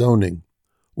restrictive zoning,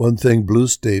 one thing blue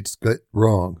states get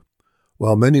wrong,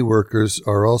 while many workers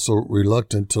are also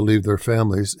reluctant to leave their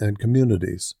families and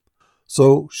communities.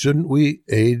 So shouldn't we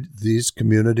aid these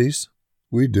communities?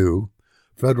 We do.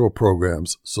 Federal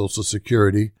programs, Social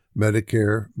Security,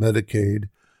 Medicare, Medicaid,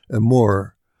 and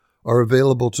more are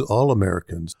available to all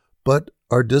Americans, but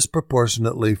are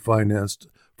disproportionately financed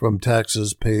from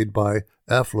taxes paid by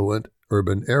affluent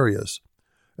urban areas.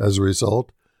 As a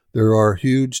result, there are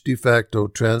huge de facto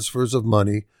transfers of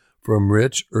money from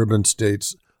rich urban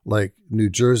states like New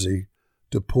Jersey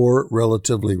to poor,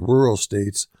 relatively rural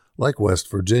states like West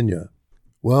Virginia.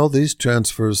 While these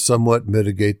transfers somewhat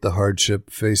mitigate the hardship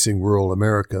facing rural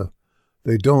America,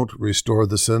 they don't restore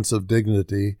the sense of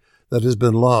dignity that has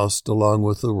been lost along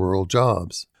with the rural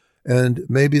jobs. And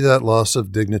maybe that loss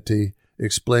of dignity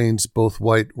explains both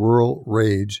white rural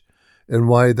rage and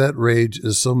why that rage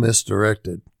is so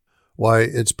misdirected. Why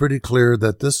it's pretty clear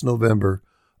that this November,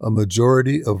 a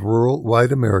majority of rural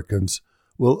white Americans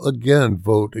will again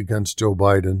vote against Joe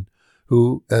Biden,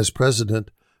 who, as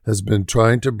president, has been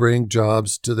trying to bring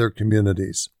jobs to their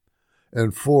communities,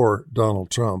 and for Donald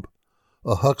Trump,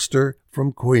 a huckster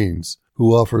from Queens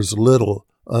who offers little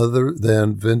other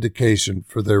than vindication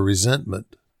for their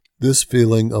resentment. This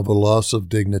feeling of a loss of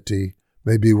dignity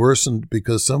may be worsened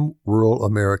because some rural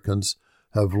Americans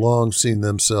have long seen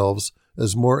themselves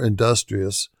as more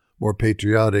industrious, more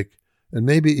patriotic, and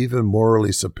maybe even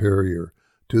morally superior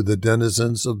to the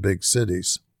denizens of big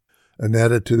cities, an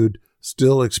attitude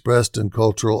still expressed in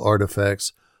cultural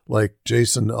artifacts like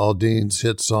Jason Aldean's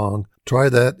hit song, "Try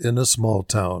That in a Small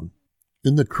Town."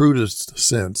 In the crudest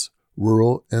sense,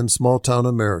 rural and small-town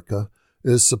America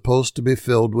is supposed to be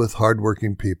filled with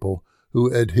hardworking people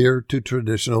who adhere to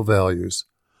traditional values,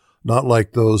 not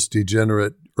like those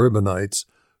degenerate urbanites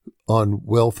on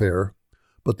welfare,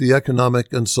 but the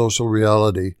economic and social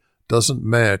reality doesn't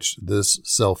match this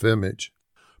self-image.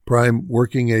 Prime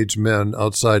working-age men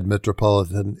outside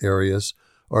metropolitan areas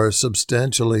are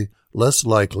substantially less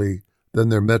likely than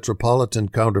their metropolitan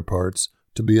counterparts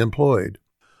to be employed,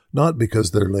 not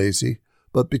because they're lazy,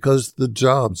 but because the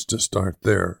jobs just aren't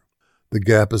there. The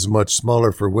gap is much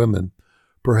smaller for women,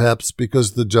 perhaps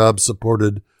because the jobs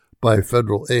supported by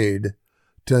federal aid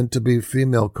tend to be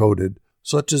female-coded,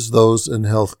 such as those in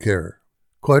health care.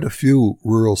 Quite a few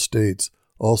rural states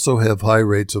also have high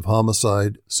rates of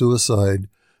homicide, suicide,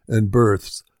 and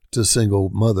births to single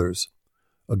mothers.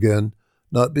 Again,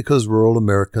 not because rural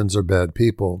Americans are bad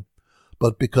people,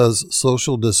 but because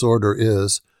social disorder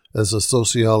is, as a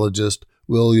sociologist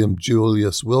William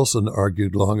Julius Wilson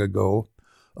argued long ago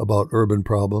about urban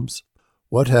problems,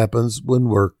 what happens when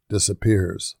work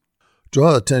disappears.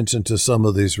 Draw attention to some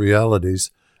of these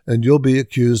realities, and you'll be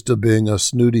accused of being a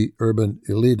snooty urban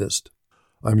elitist.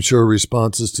 I'm sure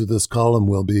responses to this column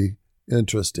will be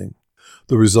interesting.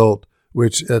 The result,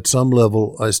 which at some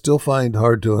level I still find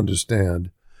hard to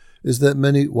understand, is that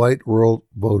many white rural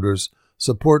voters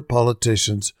support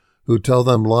politicians who tell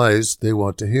them lies they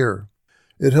want to hear.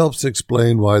 It helps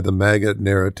explain why the MAGA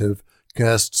narrative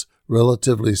casts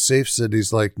relatively safe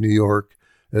cities like New York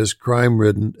as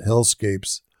crime-ridden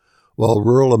hellscapes, while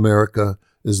rural America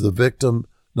is the victim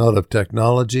not of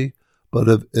technology, but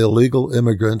of illegal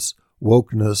immigrants,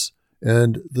 wokeness,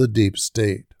 and the deep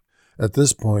state. At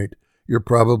this point, you're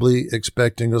probably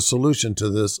expecting a solution to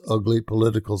this ugly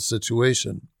political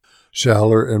situation.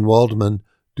 Schaller and Waldman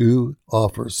do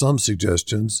offer some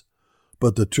suggestions,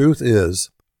 but the truth is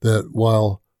that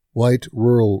while white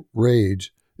rural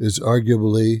rage is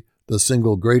arguably the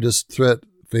single greatest threat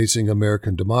facing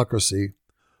American democracy,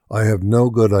 I have no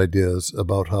good ideas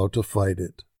about how to fight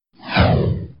it.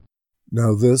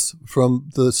 Now this from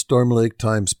the Storm Lake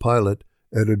Times Pilot,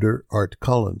 editor Art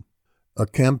Cullen. A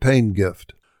campaign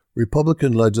gift.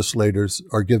 Republican legislators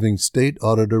are giving State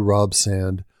Auditor Rob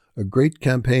Sand a great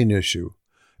campaign issue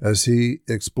as he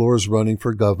explores running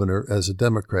for governor as a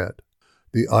Democrat.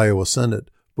 The Iowa Senate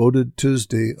voted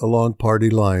Tuesday along party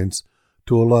lines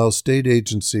to allow state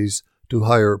agencies to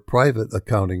hire private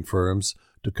accounting firms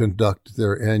to conduct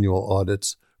their annual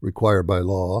audits required by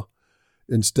law,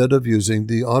 instead of using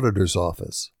the auditor's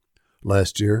office.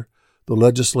 Last year, the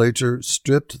legislature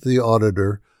stripped the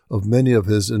auditor of many of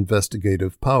his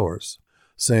investigative powers.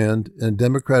 Sand and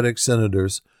Democratic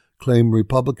senators claim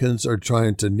Republicans are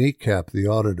trying to kneecap the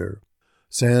auditor.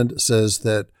 Sand says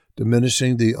that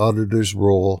diminishing the auditor's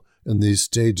role in these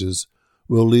stages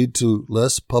will lead to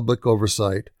less public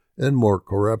oversight and more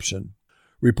corruption.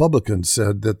 Republicans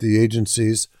said that the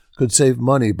agencies could save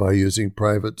money by using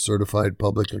private certified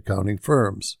public accounting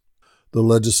firms. The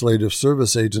Legislative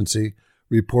Service Agency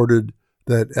reported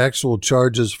that actual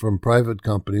charges from private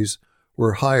companies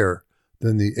were higher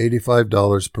than the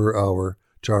 $85 per hour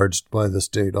charged by the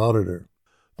state auditor.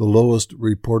 The lowest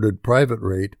reported private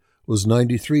rate was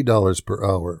 $93 per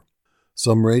hour.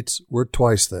 Some rates were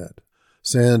twice that.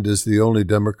 Sand is the only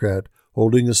Democrat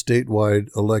holding a statewide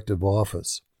elective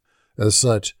office. As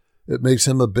such, it makes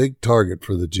him a big target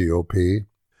for the GOP.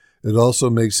 It also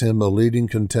makes him a leading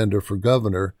contender for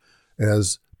governor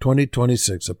as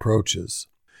 2026 approaches.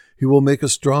 He will make a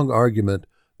strong argument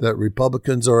that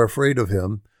Republicans are afraid of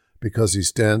him because he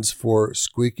stands for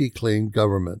squeaky clean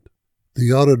government.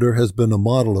 The auditor has been a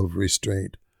model of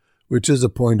restraint, which is a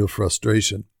point of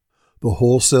frustration. The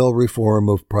wholesale reform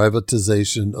of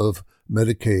privatization of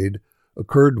Medicaid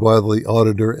occurred while the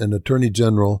auditor and attorney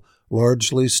general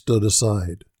largely stood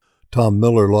aside. Tom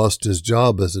Miller lost his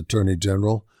job as attorney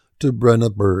general to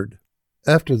Brenna Byrd.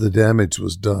 After the damage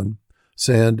was done,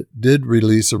 Sand did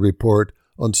release a report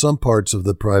on some parts of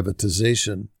the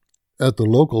privatization. At the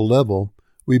local level,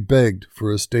 we begged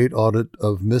for a state audit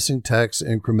of missing tax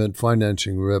increment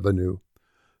financing revenue.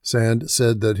 Sand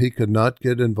said that he could not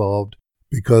get involved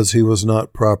because he was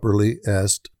not properly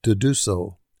asked to do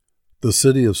so. The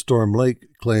city of Storm Lake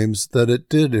claims that it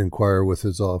did inquire with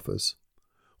his office.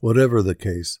 Whatever the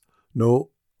case, no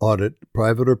audit,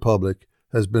 private or public,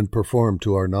 has been performed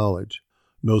to our knowledge.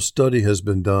 No study has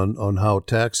been done on how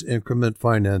tax increment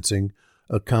financing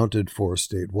accounted for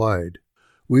statewide.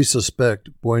 We suspect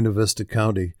Buena Vista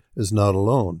County is not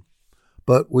alone,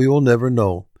 but we will never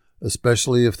know,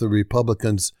 especially if the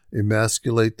Republicans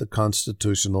emasculate the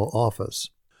constitutional office.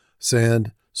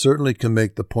 Sand certainly can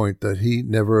make the point that he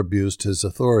never abused his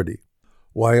authority.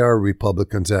 Why are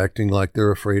Republicans acting like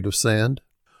they're afraid of Sand?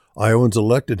 Iowans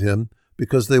elected him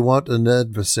because they want an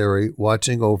adversary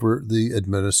watching over the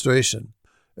administration.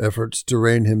 Efforts to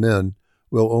rein him in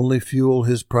will only fuel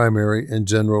his primary and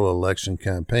general election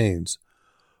campaigns,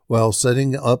 while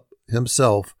setting up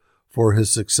himself for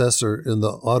his successor in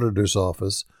the auditor's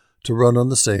office to run on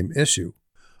the same issue.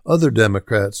 Other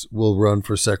Democrats will run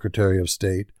for Secretary of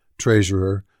State,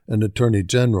 Treasurer, and Attorney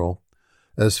General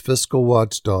as fiscal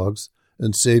watchdogs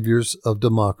and saviors of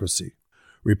democracy.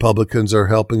 Republicans are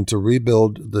helping to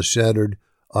rebuild the shattered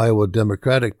Iowa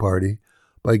Democratic Party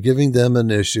by giving them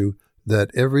an issue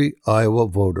that every Iowa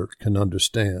voter can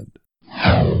understand.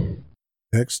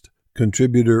 Next,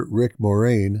 contributor Rick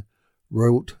Moraine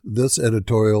wrote this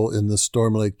editorial in the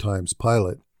Storm Lake Times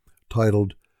Pilot,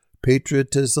 titled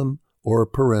Patriotism or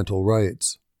Parental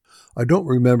Rights. I don't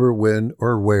remember when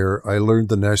or where I learned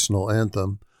the national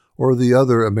anthem or the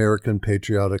other American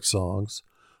patriotic songs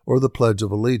or the Pledge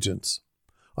of Allegiance.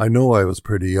 I know I was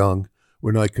pretty young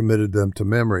when I committed them to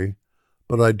memory,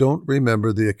 but I don't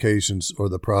remember the occasions or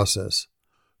the process,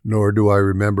 nor do I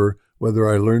remember whether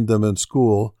I learned them in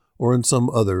school or in some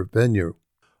other venue.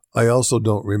 I also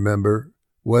don't remember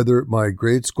whether my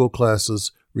grade school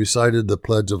classes recited the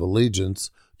Pledge of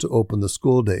Allegiance to open the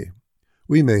school day.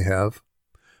 We may have.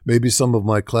 Maybe some of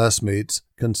my classmates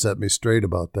can set me straight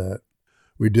about that.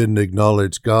 We didn't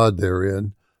acknowledge God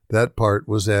therein. That part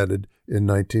was added in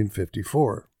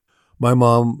 1954. My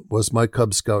mom was my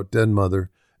Cub Scout den mother,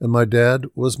 and my dad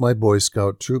was my Boy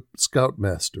Scout troop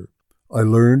scoutmaster. I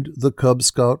learned the Cub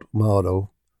Scout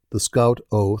motto, the Scout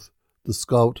oath, the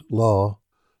Scout law,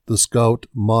 the Scout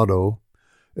motto,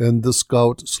 and the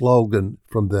Scout slogan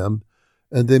from them,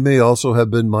 and they may also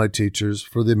have been my teachers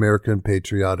for the American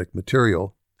patriotic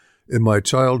material. In my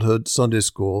childhood Sunday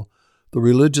school, the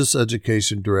religious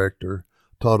education director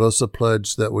taught us a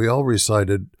pledge that we all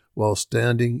recited while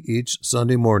standing each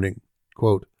Sunday morning.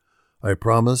 Quote, "I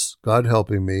promise, God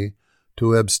helping me,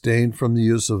 to abstain from the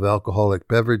use of alcoholic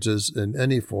beverages in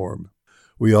any form."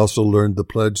 We also learned the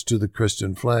pledge to the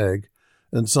Christian flag,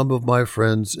 and some of my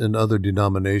friends in other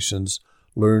denominations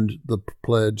learned the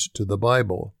pledge to the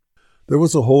Bible. There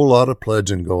was a whole lot of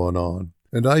pledging going on,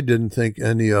 and I didn't think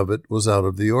any of it was out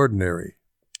of the ordinary.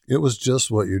 It was just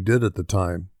what you did at the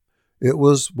time. It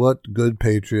was what good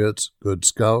patriots, good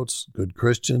scouts, good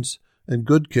Christians, and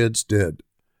good kids did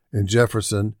in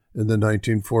Jefferson in the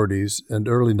 1940s and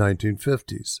early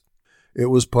 1950s. It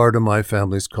was part of my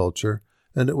family's culture,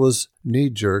 and it was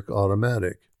knee-jerk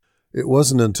automatic. It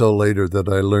wasn't until later that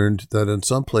I learned that in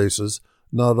some places,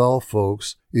 not all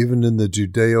folks, even in the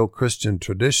Judeo-Christian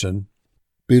tradition,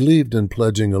 believed in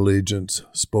pledging allegiance,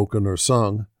 spoken or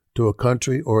sung, to a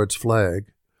country or its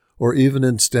flag, or even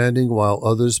in standing while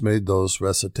others made those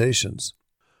recitations.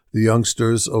 The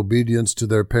youngsters' obedience to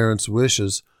their parents'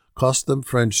 wishes cost them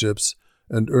friendships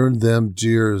and earned them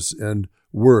jeers and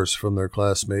worse from their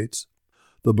classmates.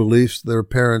 The beliefs their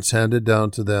parents handed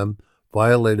down to them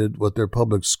violated what their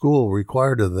public school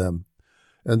required of them,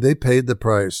 and they paid the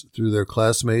price through their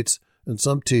classmates and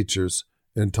some teachers'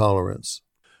 intolerance.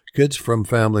 Kids from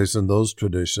families in those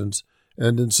traditions,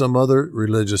 and in some other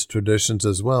religious traditions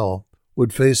as well,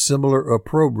 would face similar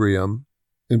opprobrium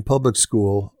in public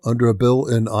school under a bill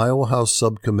in Iowa House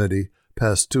Subcommittee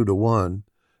passed 2-1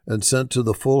 and sent to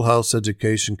the full House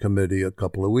Education Committee a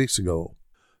couple of weeks ago.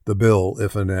 The bill,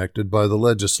 if enacted by the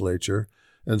legislature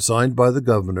and signed by the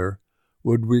governor,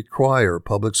 would require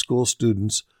public school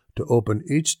students to open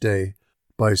each day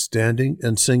by standing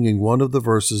and singing one of the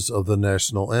verses of the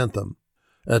national anthem.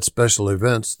 At special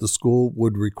events, the school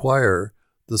would require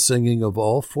the singing of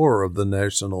all 4 of the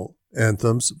national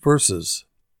anthem's verses.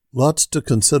 Lots to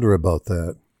consider about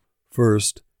that.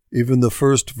 First, even the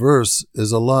first verse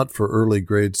is a lot for early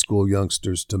grade school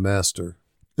youngsters to master.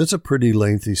 It's a pretty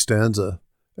lengthy stanza,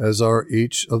 as are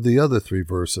each of the other 3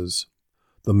 verses.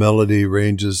 The melody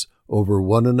ranges over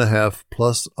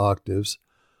 1.5+ octaves,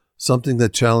 something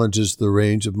that challenges the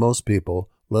range of most people,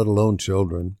 let alone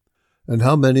children. And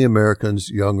how many Americans,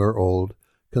 young or old,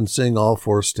 can sing all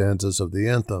 4 stanzas of the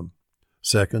anthem?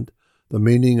 Second, the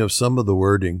meaning of some of the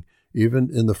wording, even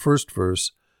in the first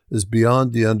verse, is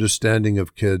beyond the understanding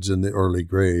of kids in the early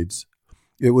grades.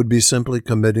 It would be simply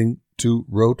committing to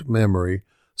rote memory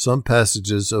some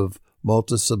passages of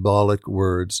multisyllabic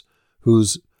words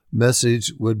whose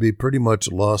message would be pretty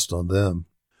much lost on them.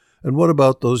 And what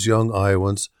about those young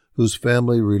Iowans whose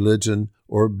family, religion,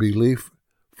 or belief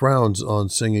frowns on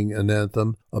singing an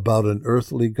anthem about an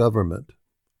earthly government?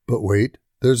 But wait,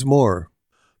 there's more.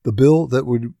 The bill that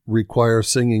would require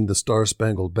singing the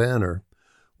Star-Spangled Banner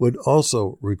would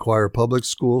also require public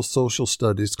school social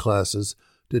studies classes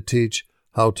to teach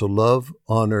how to love,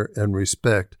 honor, and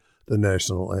respect the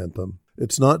national anthem.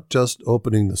 It's not just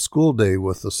opening the school day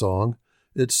with the song,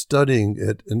 it's studying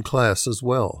it in class as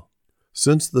well.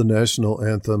 Since the national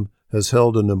anthem has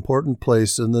held an important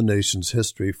place in the nation's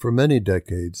history for many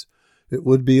decades, it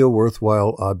would be a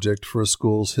worthwhile object for a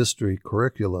school's history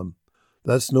curriculum.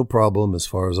 That's no problem as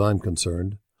far as I'm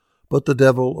concerned. But the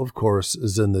devil, of course,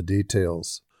 is in the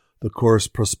details. The course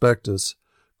prospectus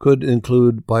could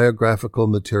include biographical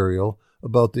material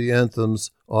about the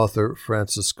anthem's author,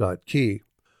 Francis Scott Key,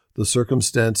 the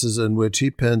circumstances in which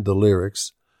he penned the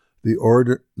lyrics, the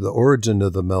origin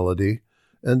of the melody,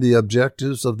 and the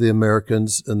objectives of the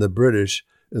Americans and the British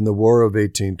in the War of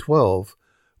 1812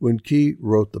 when Key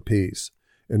wrote the piece,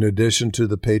 in addition to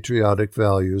the patriotic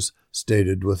values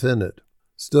stated within it.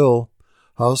 Still,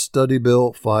 House Study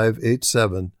Bill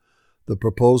 587 The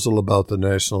proposal about the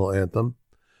national anthem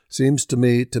seems to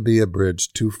me to be a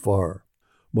bridge too far.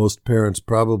 Most parents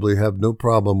probably have no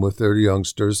problem with their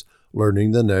youngsters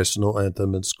learning the national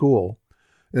anthem in school,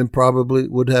 and probably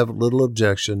would have little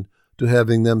objection to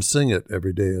having them sing it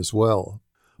every day as well.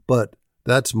 But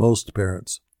that's most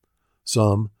parents.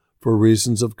 Some, for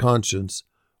reasons of conscience,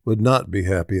 would not be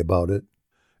happy about it,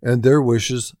 and their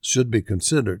wishes should be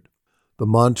considered. The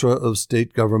mantra of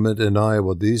state government in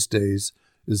Iowa these days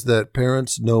is that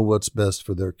parents know what's best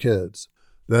for their kids.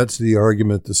 That's the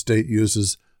argument the state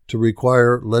uses to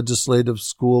require legislative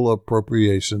school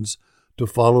appropriations to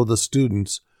follow the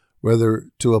students, whether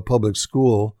to a public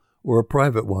school or a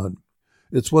private one.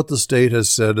 It's what the state has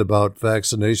said about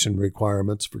vaccination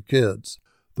requirements for kids.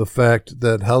 The fact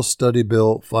that House Study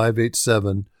Bill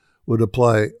 587 would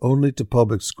apply only to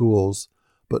public schools,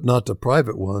 but not to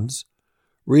private ones,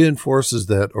 reinforces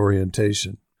that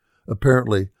orientation.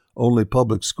 Apparently, only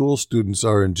public school students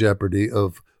are in jeopardy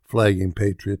of flagging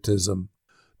patriotism.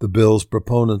 The bill's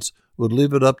proponents would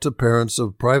leave it up to parents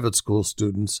of private school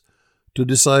students to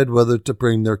decide whether to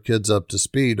bring their kids up to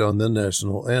speed on the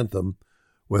national anthem,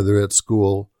 whether at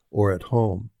school or at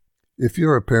home. If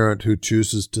you're a parent who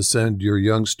chooses to send your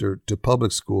youngster to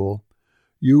public school,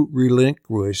 you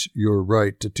relinquish your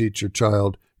right to teach your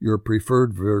child your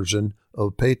preferred version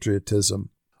of patriotism.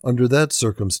 Under that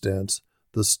circumstance,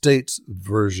 the state's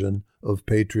version of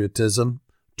patriotism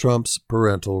trumps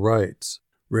parental rights.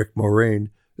 Rick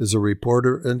Moraine is a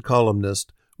reporter and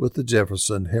columnist with the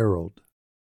Jefferson Herald.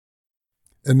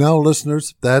 And now,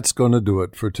 listeners, that's going to do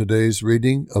it for today's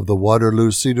reading of the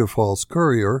Waterloo Cedar Falls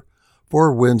Courier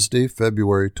for Wednesday,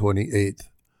 February 28th.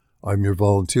 I'm your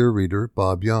volunteer reader,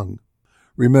 Bob Young.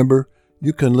 Remember,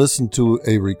 you can listen to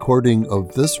a recording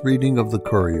of this reading of the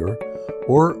Courier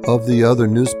or of the other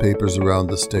newspapers around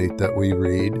the state that we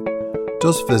read.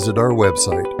 Just visit our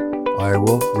website,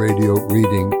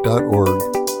 iowaradioreading.org,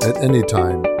 at any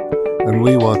time. And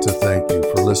we want to thank you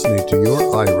for listening to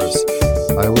your Iris,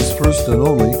 Iowa's first and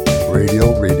only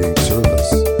radio reading.